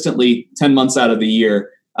consistently 10 months out of the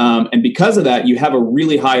year. And because of that, you have a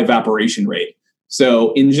really high evaporation rate.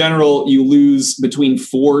 So in general, you lose between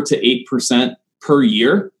 4 to 8% per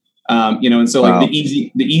year. And so like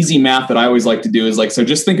the easy math that I always like to do is like, so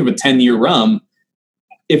just think of a 10-year rum.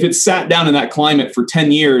 If it's sat down in that climate for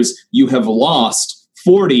 10 years, you have lost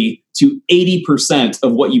 40 to 80%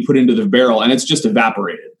 of what you put into the barrel, and it's just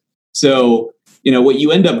evaporated. So, what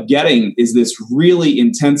you end up getting is this really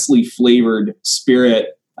intensely flavored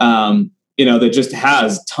spirit, that just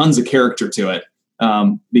has tons of character to it.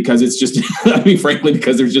 Because it's just, frankly,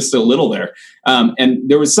 because there's just so little there. And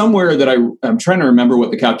there was somewhere that I'm trying to remember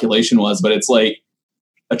what the calculation was, but it's like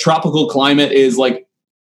a tropical climate is like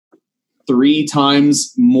 3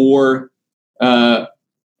 times more,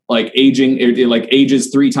 aging, it like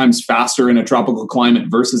ages 3 times faster in a tropical climate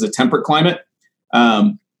versus a temperate climate.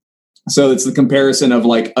 So it's the comparison of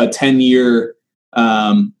like a 10-year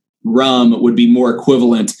rum would be more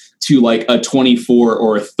equivalent to like a 24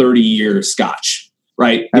 or a 30-year Scotch,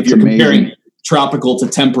 right? That's if you're amazing. Comparing tropical to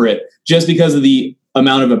temperate, just because of the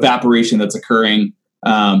amount of evaporation that's occurring.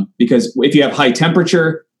 Because if you have high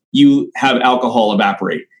temperature, you have alcohol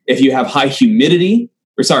evaporate. If you have high humidity,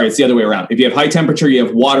 it's the other way around. If you have high temperature, you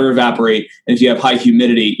have water evaporate. And if you have high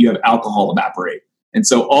humidity, you have alcohol evaporate. And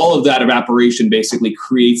so all of that evaporation basically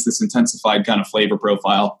creates this intensified kind of flavor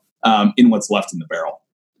profile in what's left in the barrel.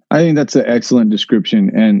 I think that's an excellent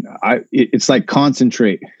description. And it's like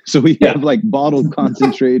concentrate. So we have like bottled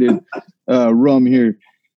concentrated rum here.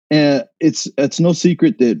 And it's no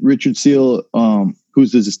secret that Richard Seal,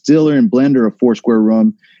 who's the distiller and blender of Foursquare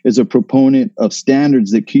rum, is a proponent of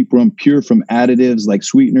standards that keep rum pure from additives like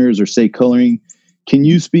sweeteners or, say, coloring. Can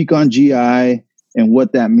you speak on GI and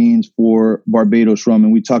what that means for Barbados rum?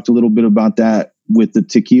 And we talked a little bit about that with the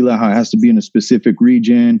tequila, how it has to be in a specific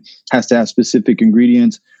region, has to have specific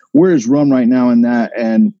ingredients. Where is rum right now in that?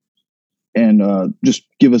 And just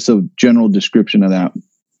give us a general description of that.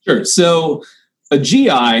 Sure. So a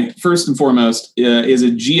GI, first and foremost, is a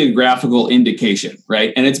geographical indication,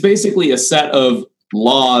 right? And it's basically a set of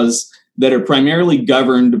laws that are primarily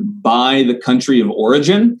governed by the country of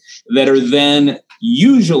origin that are then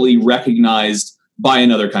usually recognized by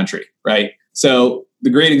another country, right? So the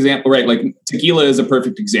great example, right? Like tequila is a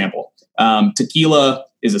perfect example. Tequila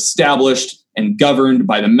is established and governed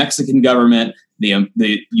by the Mexican government.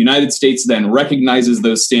 The United States then recognizes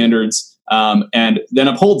those standards and then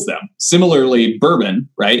upholds them. Similarly, bourbon,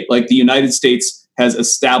 right? Like the United States has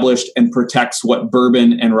established and protects what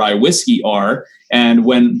bourbon and rye whiskey are. And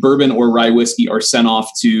when bourbon or rye whiskey are sent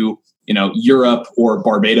off to, Europe or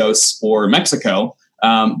Barbados or Mexico,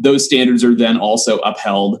 those standards are then also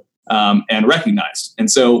upheld and recognized.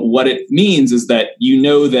 And so what it means is that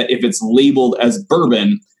that if it's labeled as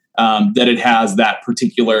bourbon, that it has that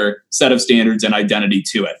particular set of standards and identity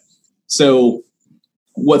to it. So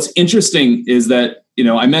what's interesting is that,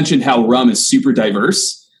 I mentioned how rum is super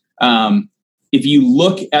diverse. If you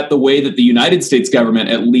look at the way that the United States government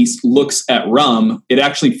at least looks at rum, it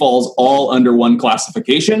actually falls all under one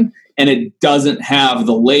classification, and it doesn't have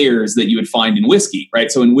the layers that you would find in whiskey, right?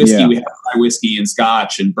 So in whiskey, we have rye whiskey and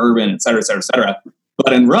Scotch and bourbon, et cetera, et cetera, et cetera.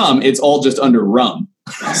 But in rum, it's all just under rum.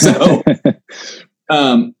 So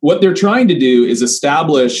what they're trying to do is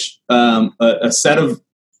establish a set of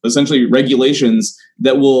essentially regulations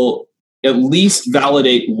that will at least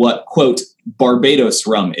validate what, quote, Barbados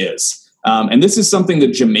rum is. And this is something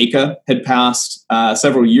that Jamaica had passed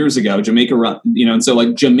several years ago. Jamaica rum, and so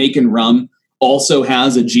like Jamaican rum also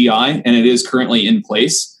has a GI, and it is currently in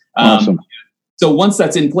place. Awesome. So once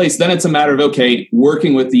that's in place, then it's a matter of,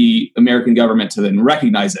 working with the American government to then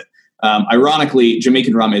recognize it. Ironically,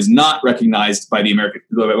 Jamaican rum is not recognized by the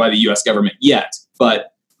U.S. government yet,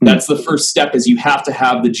 but that's the first step. Is you have to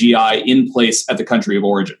have the GI in place at the country of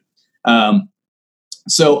origin.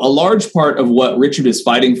 So a large part of what Richard is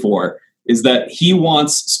fighting for is that he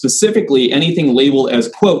wants specifically anything labeled as,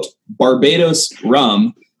 quote, Barbados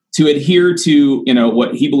rum to adhere to,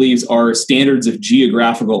 what he believes are standards of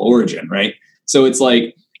geographical origin, right? So it's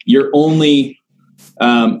like you're only,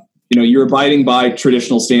 you're abiding by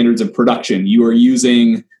traditional standards of production. You are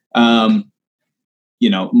using,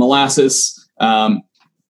 molasses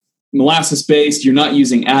Molasses based, you're not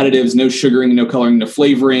using additives, no sugaring, no coloring, no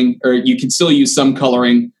flavoring, or you can still use some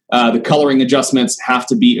coloring. The coloring adjustments have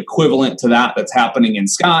to be equivalent to that's happening in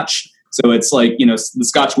Scotch. So it's like, the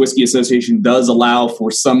Scotch Whiskey Association does allow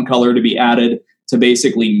for some color to be added to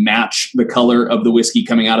basically match the color of the whiskey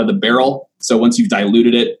coming out of the barrel. So once you've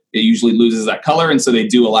diluted it, it usually loses that color. And so they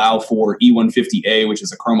do allow for E150A, which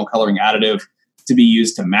is a caramel coloring additive, to be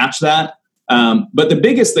used to match that. But the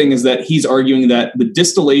biggest thing is that he's arguing that the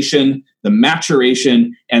distillation, the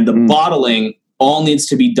maturation, and the bottling all needs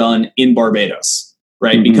to be done in Barbados,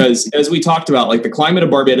 right? Mm-hmm. Because as we talked about, like the climate of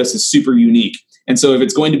Barbados is super unique. And so if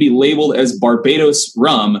it's going to be labeled as Barbados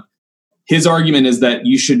rum, his argument is that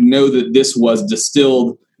you should know that this was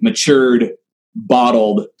distilled, matured,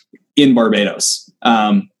 bottled in Barbados,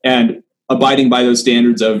 and abiding by those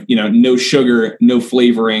standards of, no sugar, no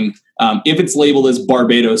flavoring, if it's labeled as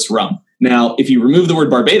Barbados rum. Now, if you remove the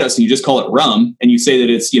word Barbados and you just call it rum and you say that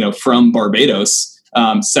it's, from Barbados,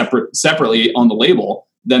 separately on the label,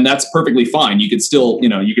 then that's perfectly fine. You could still,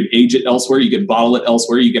 you could age it elsewhere. You could bottle it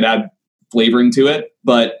elsewhere. You could add flavoring to it,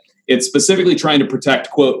 but it's specifically trying to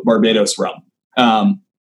protect, quote, Barbados rum. And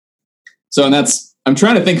I'm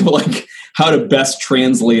trying to think of like how to best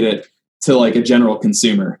translate it to like a general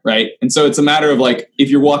consumer, right? And so it's a matter of like, if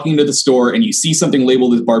you're walking into the store and you see something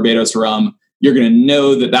labeled as Barbados rum, you're going to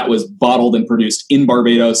know that that was bottled and produced in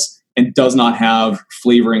Barbados and does not have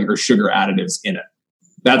flavoring or sugar additives in it.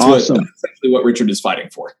 That's awesome. That's essentially what Richard is fighting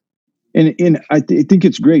for. And I think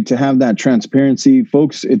it's great to have that transparency,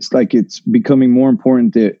 folks. It's like it's becoming more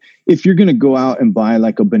important that if you're going to go out and buy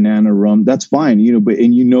like a banana rum, that's fine, but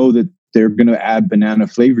that they're going to add banana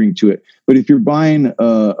flavoring to it. But if you're buying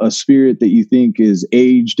a spirit that you think is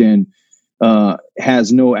aged and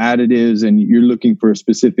has no additives and you're looking for a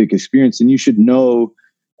specific experience, and you should know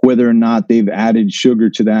whether or not they've added sugar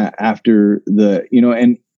to that after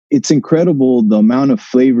and it's incredible the amount of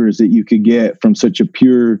flavors that you could get from such a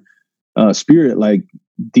pure spirit like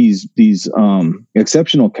these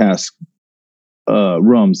exceptional cask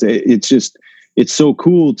rums. It's so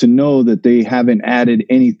cool to know that they haven't added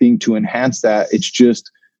anything to enhance that. It's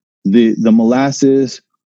just the molasses,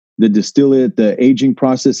 the distillate, the aging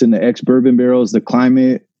process in the ex-bourbon barrels, the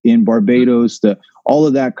climate in Barbados, all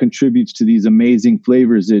of that contributes to these amazing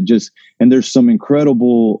flavors. And there's some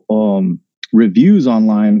incredible reviews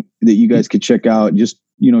online that you guys could check out. Just,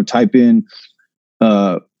 type in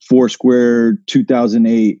Foursquare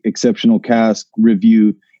 2008 exceptional cask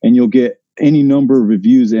review, and you'll get any number of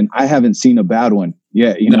reviews. And I haven't seen a bad one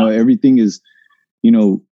yet. Everything is,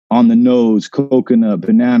 on the nose, coconut,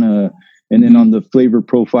 banana, and then on the flavor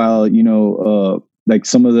profile, like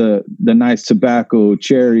some of the nice tobacco,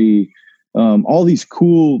 cherry, all these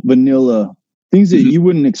cool vanilla things that you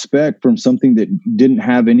wouldn't expect from something that didn't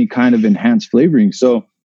have any kind of enhanced flavoring. So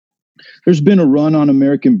there's been a run on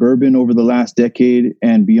American bourbon over the last decade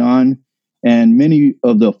and beyond. And many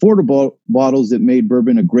of the affordable bottles that made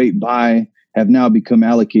bourbon a great buy have now become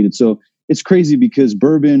allocated. So it's crazy because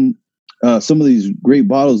bourbon, some of these great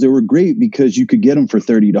bottles, they were great because you could get them for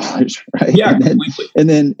 $30, right? Yeah, and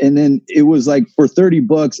then it was like for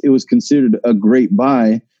 $30, it was considered a great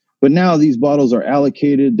buy. But now these bottles are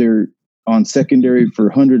allocated. They're on secondary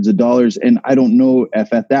for hundreds of dollars. And I don't know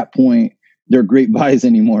if at that point they're great buys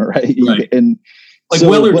anymore, right? And like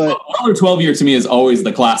Weller 12 year to me is always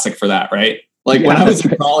the classic for that, right? Like when I was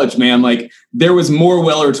in college, man, like there was more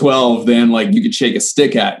Weller 12 than like you could shake a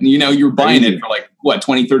stick at. And, you were buying it for like what,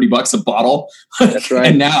 $20, $30 a bottle. That's right.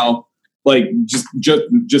 And now like,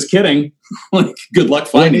 just kidding. Like good luck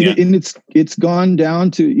finding it. And it's gone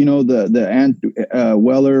down to, the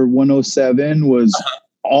Weller 107 was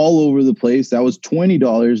all over the place. That was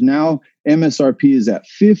 $20. Now MSRP is at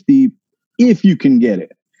 $50 if you can get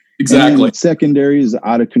it. Exactly. And secondary is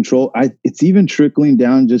out of control. It's even trickling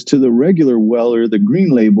down just to the regular Weller, the green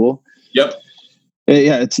label. Yep.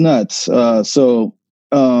 Yeah, it's nuts. So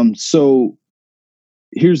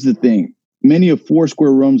here's the thing. Many of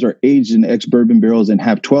Foursquare rums are aged in ex-bourbon barrels and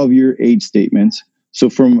have 12-year age statements. So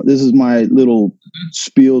this is my little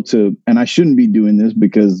spiel and I shouldn't be doing this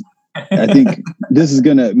because I think this is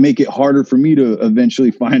going to make it harder for me to eventually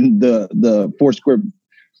find the Foursquare.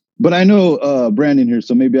 But I know Brandon here,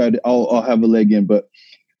 so maybe I'll have a leg in. But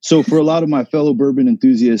so for a lot of my fellow bourbon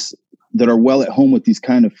enthusiasts that are well at home with these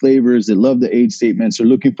kind of flavors, that love the age statements, are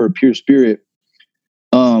looking for a pure spirit,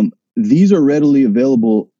 these are readily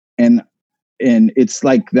available. And it's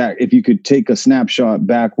like that. If you could take a snapshot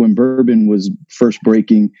back when bourbon was first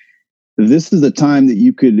breaking, this is the time that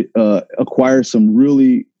you could acquire some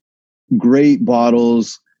really great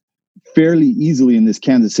bottles fairly easily in this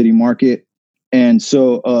Kansas City market. And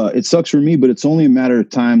so it sucks for me, but it's only a matter of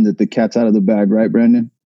time that the cat's out of the bag, right, Brandon?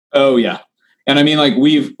 Oh yeah. And I mean, like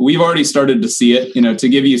we've already started to see it, to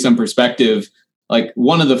give you some perspective, like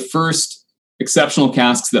one of the first exceptional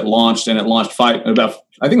casks that launched, and it launched I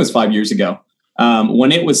think it was 5 years ago.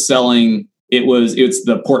 When it was selling, it's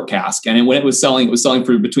the port cask. And when it was selling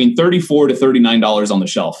for between $34 to $39 on the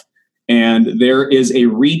shelf. And there is a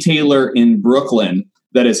retailer in Brooklyn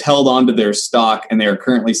that has held onto their stock, and they are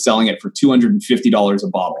currently selling it for $250 a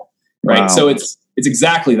bottle. Right. Wow. So it's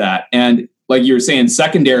exactly that. And like you were saying,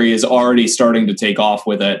 secondary is already starting to take off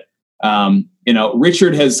with it.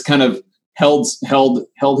 Richard has kind of held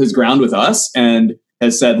his ground with us and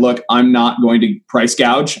has said, look, I'm not going to price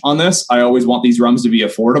gouge on this. I always want these rums to be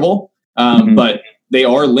affordable, but they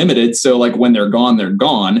are limited. So like when they're gone, they're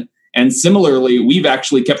gone. And similarly, we've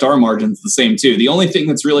actually kept our margins the same too. The only thing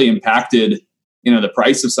that's really impacted, the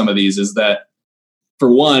price of some of these is that,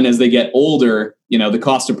 for one, as they get older, the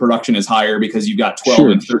cost of production is higher because you've got 12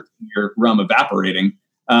 and 13-year rum evaporating.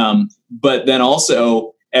 But then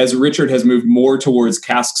also, as Richard has moved more towards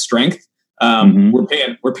cask strength, we're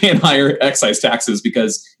paying higher excise taxes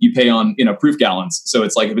because you pay on proof gallons. So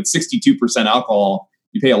it's like if it's 62% alcohol,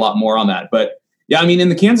 you pay a lot more on that. But yeah, I mean, in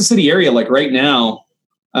the Kansas City area, like right now,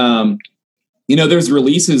 there's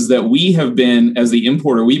releases that we have been, as the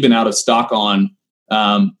importer, we've been out of stock on,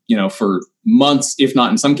 for months, if not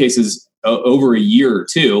in some cases over a year or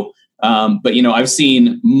two. But I've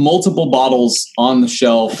seen multiple bottles on the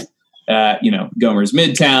shelf at, Gomer's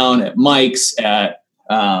Midtown, at Mike's, at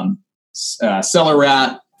Cellar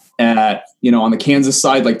Rat, at, on the Kansas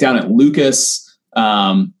side, like down at Lucas.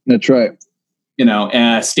 That's right.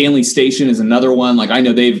 Stanley Station is another one. Like I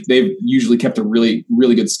know they've usually kept a really,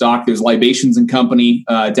 really good stock. There's Libations and Company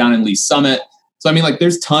down in Lee Summit. So, I mean, like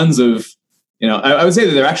there's tons of, I would say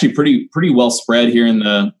that they're actually pretty well spread here in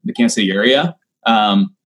the Kansas City area.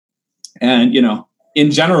 In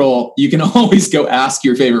general, you can always go ask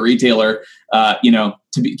your favorite retailer,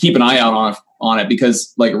 keep an eye out on it,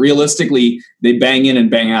 because like realistically, they bang in and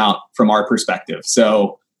bang out from our perspective.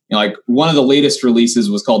 So, like one of the latest releases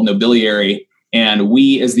was called Nobiliary, and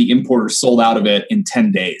we, as the importer, sold out of it in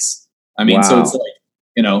 10 days. I mean, So it's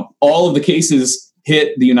like, all of the cases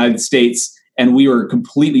hit the United States, and we were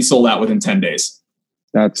completely sold out within 10 days.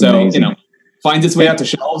 That's amazing. Finds its way out to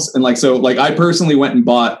shelves. And I personally went and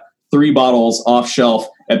bought 3 bottles off shelf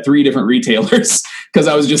at 3 different retailers because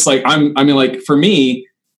I was just like, for me,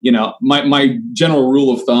 my general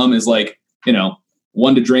rule of thumb is like,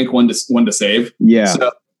 one to drink, one to save. Yeah.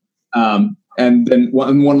 So, and then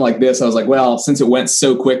one like this, I was like, well, since it went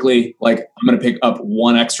so quickly, like I'm going to pick up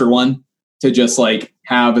one extra one to just like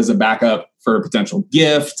have as a backup for a potential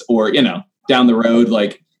gift or, down the road.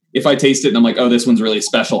 Like if I taste it and I'm like, oh, this one's really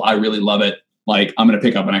special, I really love it, like I'm going to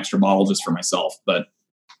pick up an extra bottle just for myself. But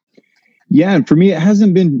yeah, and for me, it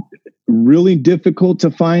hasn't been really difficult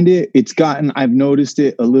to find it. I've noticed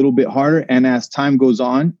it a little bit harder. And as time goes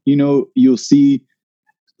on, you'll see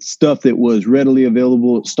stuff that was readily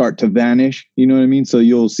available start to vanish. You know what I mean? So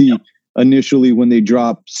you'll see initially when they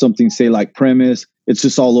drop something, say like Premise, it's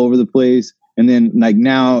just all over the place. And then like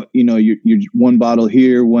now, you're one bottle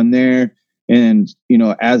here, one there. And,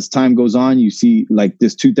 as time goes on, you see like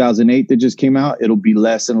this 2008 that just came out, it'll be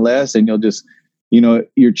less and less. And you'll just,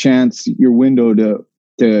 your window to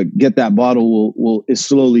get that bottle is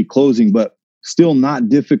slowly closing, but still not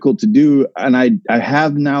difficult to do. And I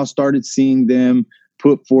have now started seeing them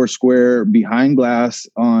put Foursquare behind glass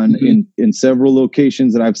on in several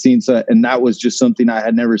locations that I've seen. So, and that was just something I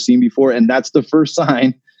had never seen before. And that's the first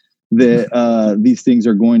sign that these things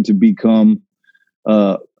are going to become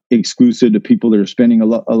exclusive to people that are spending a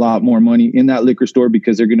lot more money in that liquor store,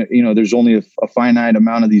 because they're going to, there's only a finite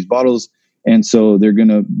amount of these bottles. And so they're going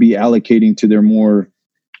to be allocating to their more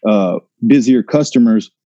busier customers.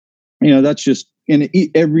 That's just, and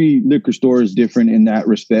every liquor store is different in that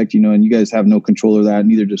respect, and you guys have no control of that.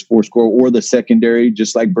 Neither does Foursquare or the secondary,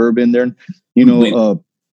 just like bourbon there,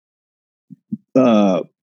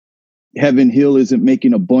 Heaven Hill isn't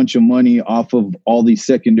making a bunch of money off of all these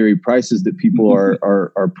secondary prices that people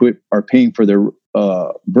are paying for their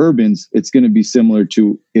bourbons. It's going to be similar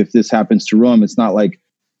to if this happens to rum. It's not like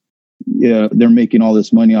they're making all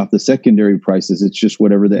this money off the secondary prices. It's just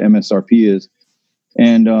whatever the MSRP is.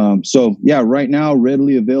 And right now,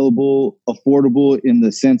 readily available, affordable in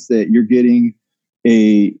the sense that you're getting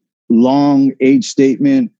a long age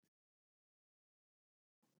statement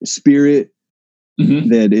spirit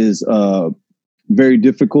that is very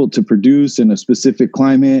difficult to produce in a specific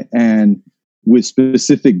climate and with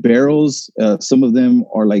specific barrels. Some of them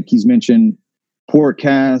are, like he's mentioned, port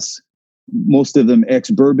casks, most of them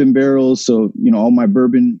ex-bourbon barrels. So, all my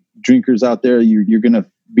bourbon drinkers out there, you're going to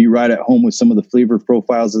be right at home with some of the flavor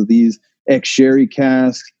profiles of these ex-sherry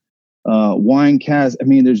casks, wine casks. I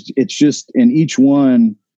mean, it's just, and each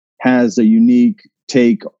one has a unique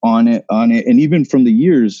take on it. And even from the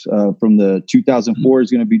years, from the 2004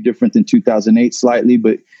 is going to be different than 2008 slightly,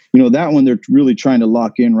 but that one, they're really trying to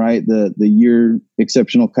lock in, right? The year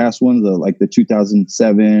exceptional cask one, the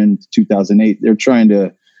 2007, 2008, they're trying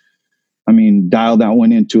to, dial that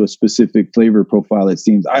one into a specific flavor profile. It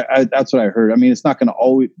seems that's what I heard. It's not going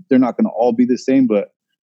to they're not going to all be the same, but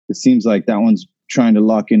it seems like that one's trying to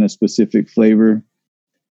lock in a specific flavor.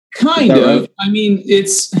 Kind of. Right?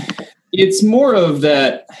 It's more of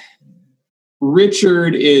that.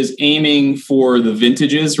 Richard is aiming for the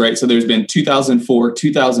vintages, right? So there's been 2004,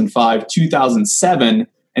 2005, 2007,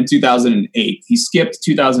 and 2008. He skipped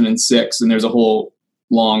 2006, and there's a whole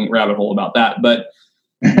long rabbit hole about that. But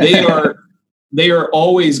they are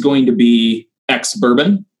always going to be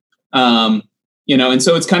ex-bourbon, and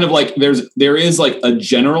so it's kind of like there is like a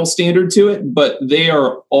general standard to it, but they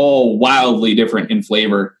are all wildly different in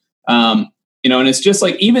flavor, and it's just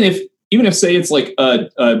like even if say it's like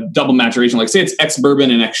a double maturation, like say it's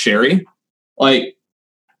ex-bourbon and ex-sherry, like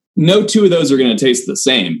no two of those are going to taste the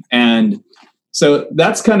same. And so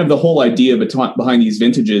that's kind of the whole idea behind these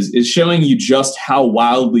vintages, is showing you just how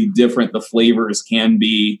wildly different the flavors can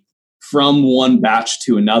be from one batch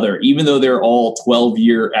to another, even though they're all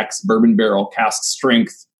 12-year ex-bourbon barrel cask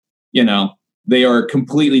strength. They are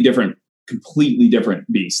completely different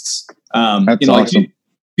beasts. That's awesome.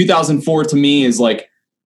 2004 to me is like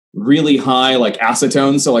really high, like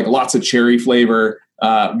acetone. So like lots of cherry flavor,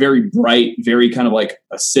 very bright, very kind of like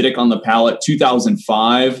acidic on the palate.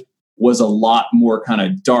 2005 was a lot more kind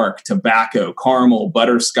of dark tobacco, caramel,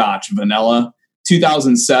 butterscotch, vanilla.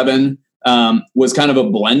 2007 was kind of a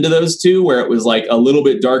blend of those two, where it was like a little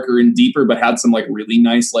bit darker and deeper, but had some like really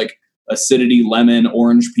nice, like acidity, lemon,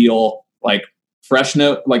 orange peel, like fresh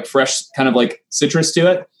note, like fresh kind of like citrus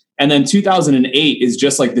to it. And then 2008 is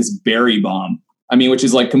just like this berry bomb. Which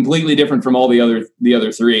is like completely different from all the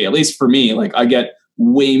other three. At least for me, like I get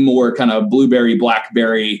way more kind of blueberry,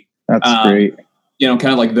 blackberry. That's great. Kind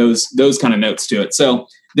of like those kind of notes to it. So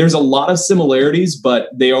there's a lot of similarities, but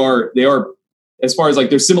they are as far as like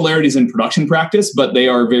there's similarities in production practice, but they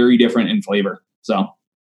are very different in flavor. So,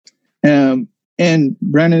 and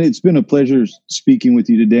Brandon, it's been a pleasure speaking with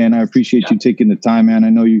you today, and I appreciate you taking the time, man. I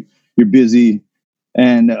know you're busy,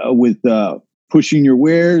 and with pushing your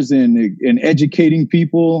wares and educating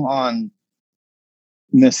people on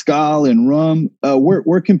mezcal and rum.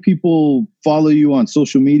 Where can people follow you on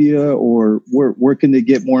social media, or where can they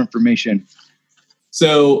get more information?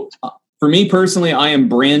 So for me personally, I am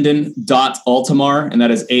Brandon.Altamar, and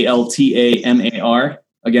that is Altamar.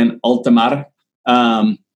 Again, Altamar.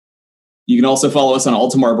 You can also follow us on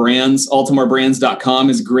Altamar Brands. AltamarBrands.com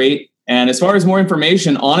is great. And as far as more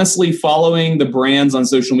information, honestly, following the brands on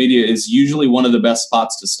social media is usually one of the best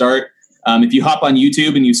spots to start. If you hop on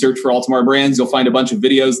YouTube and you search for Altamar Brands, you'll find a bunch of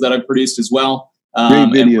videos that I've produced as well. Great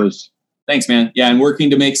videos. Thanks, man. Yeah, and working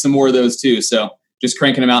to make some more of those too. So just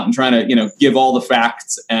cranking them out and trying to, give all the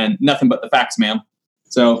facts, and nothing but the facts, ma'am.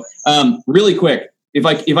 So really quick, if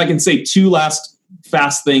I can say two last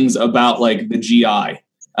fast things about like the GI,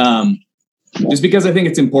 just because I think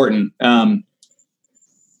it's important.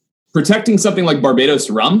 Protecting something like Barbados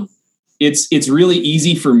rum, it's really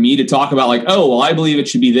easy for me to talk about like, oh, well, I believe it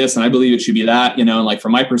should be this and I believe it should be that, and like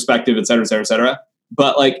from my perspective, et cetera, et cetera, et cetera.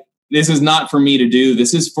 But like, this is not for me to do.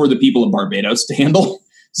 This is for the people of Barbados to handle.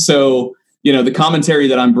 So, the commentary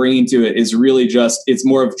that I'm bringing to it is really just, it's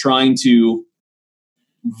more of trying to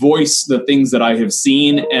voice the things that I have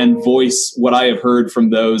seen and voice what I have heard from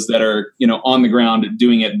those that are, on the ground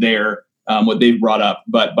doing it there. What they've brought up,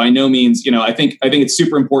 but by no means, I think it's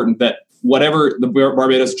super important that whatever the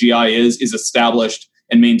Barbados GI is established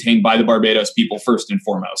and maintained by the Barbados people first and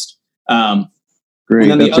foremost. Great.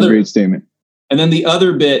 That's a great statement. And then the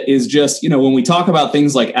other bit is just, when we talk about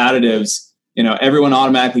things like additives, everyone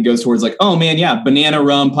automatically goes towards like, oh man, yeah, banana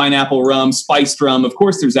rum, pineapple rum, spiced rum. Of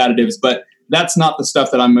course there's additives, but that's not the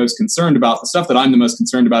stuff that I'm most concerned about. The stuff that I'm the most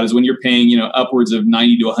concerned about is when you're paying, upwards of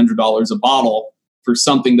 $90 to $100 a bottle for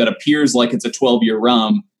something that appears like it's a 12-year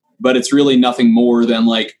rum, but it's really nothing more than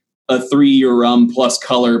like a 3-year rum plus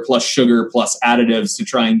color plus sugar plus additives to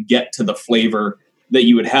try and get to the flavor that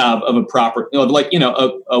you would have of a proper,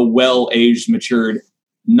 a well-aged, matured,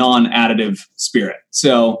 non-additive spirit.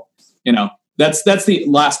 So, that's the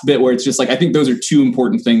last bit where it's just like, I think those are two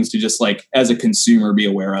important things to just like, as a consumer, be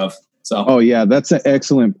aware of. So, oh yeah, that's an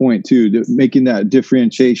excellent point too. Making that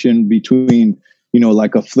differentiation between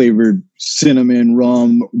like a flavored cinnamon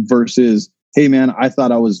rum versus, hey man, I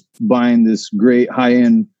thought I was buying this great high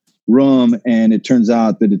end rum and it turns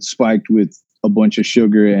out that it's spiked with a bunch of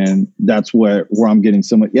sugar, and that's where I'm getting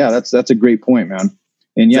some. Yeah, that's a great point, man.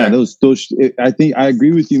 And yeah, those I think I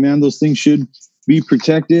agree with you, man. Those things should be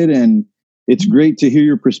protected, and it's great to hear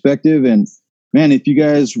your perspective. And man, if you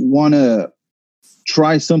guys want to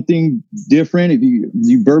try something different, if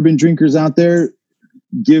you bourbon drinkers out there,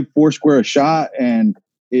 give Foursquare a shot, and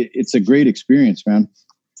it's a great experience, man.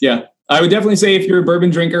 Yeah, I would definitely say if you're a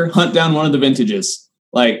bourbon drinker, hunt down one of the vintages.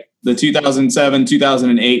 Like the 2007,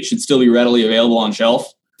 2008 should still be readily available on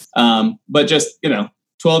shelf. But just,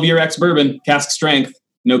 12-year ex-bourbon, cask strength,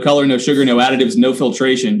 no color, no sugar, no additives, no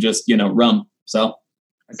filtration, just, rum. So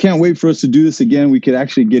I can't wait for us to do this again. We could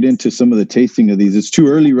actually get into some of the tasting of these. It's too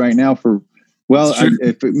early right now for,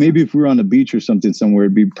 maybe if we were on the beach or something somewhere,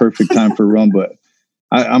 it'd be perfect time for rum. But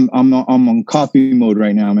I'm on coffee mode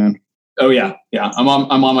right now, man. Oh yeah. Yeah. I'm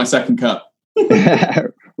on my second cup.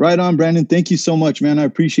 Right on, Brandon. Thank you so much, man. I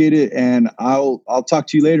appreciate it. And I'll talk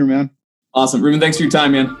to you later, man. Awesome. Ruben, thanks for your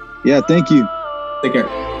time, man. Yeah. Thank you. Take care.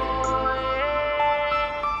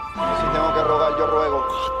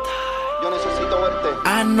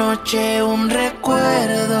 Anoche un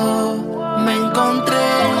recuerdo me encontré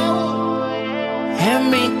en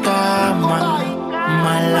mi cama,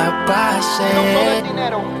 mal la pasé.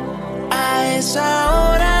 A esa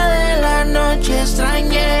hora de la noche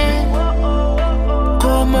extrañé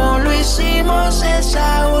como lo hicimos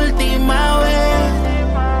esa última vez,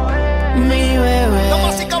 mi bebé.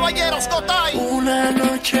 Damas y caballeros, Gotay. Una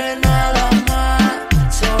noche nada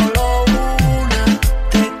más, solo una.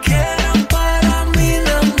 Te quiero para mí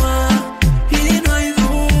nada más y no hay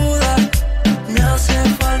duda. Me hace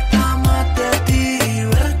falta más de ti,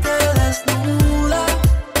 verte desnuda.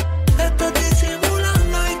 Estás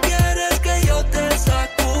disimulando y quieres que yo te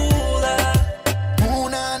sacuda.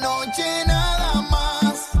 Una noche nada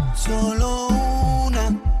más, solo una.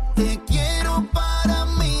 Te quiero para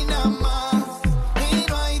mí nada más y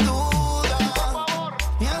no hay duda.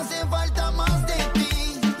 Me hace falta más de ti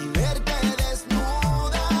y verte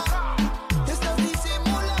desnuda. Estás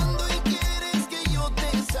disimulando y quieres que yo te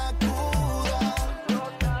sacuda.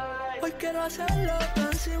 Hoy quiero hacerlo por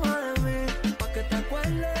encima de mí, pa' que te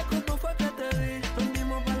acuerdes como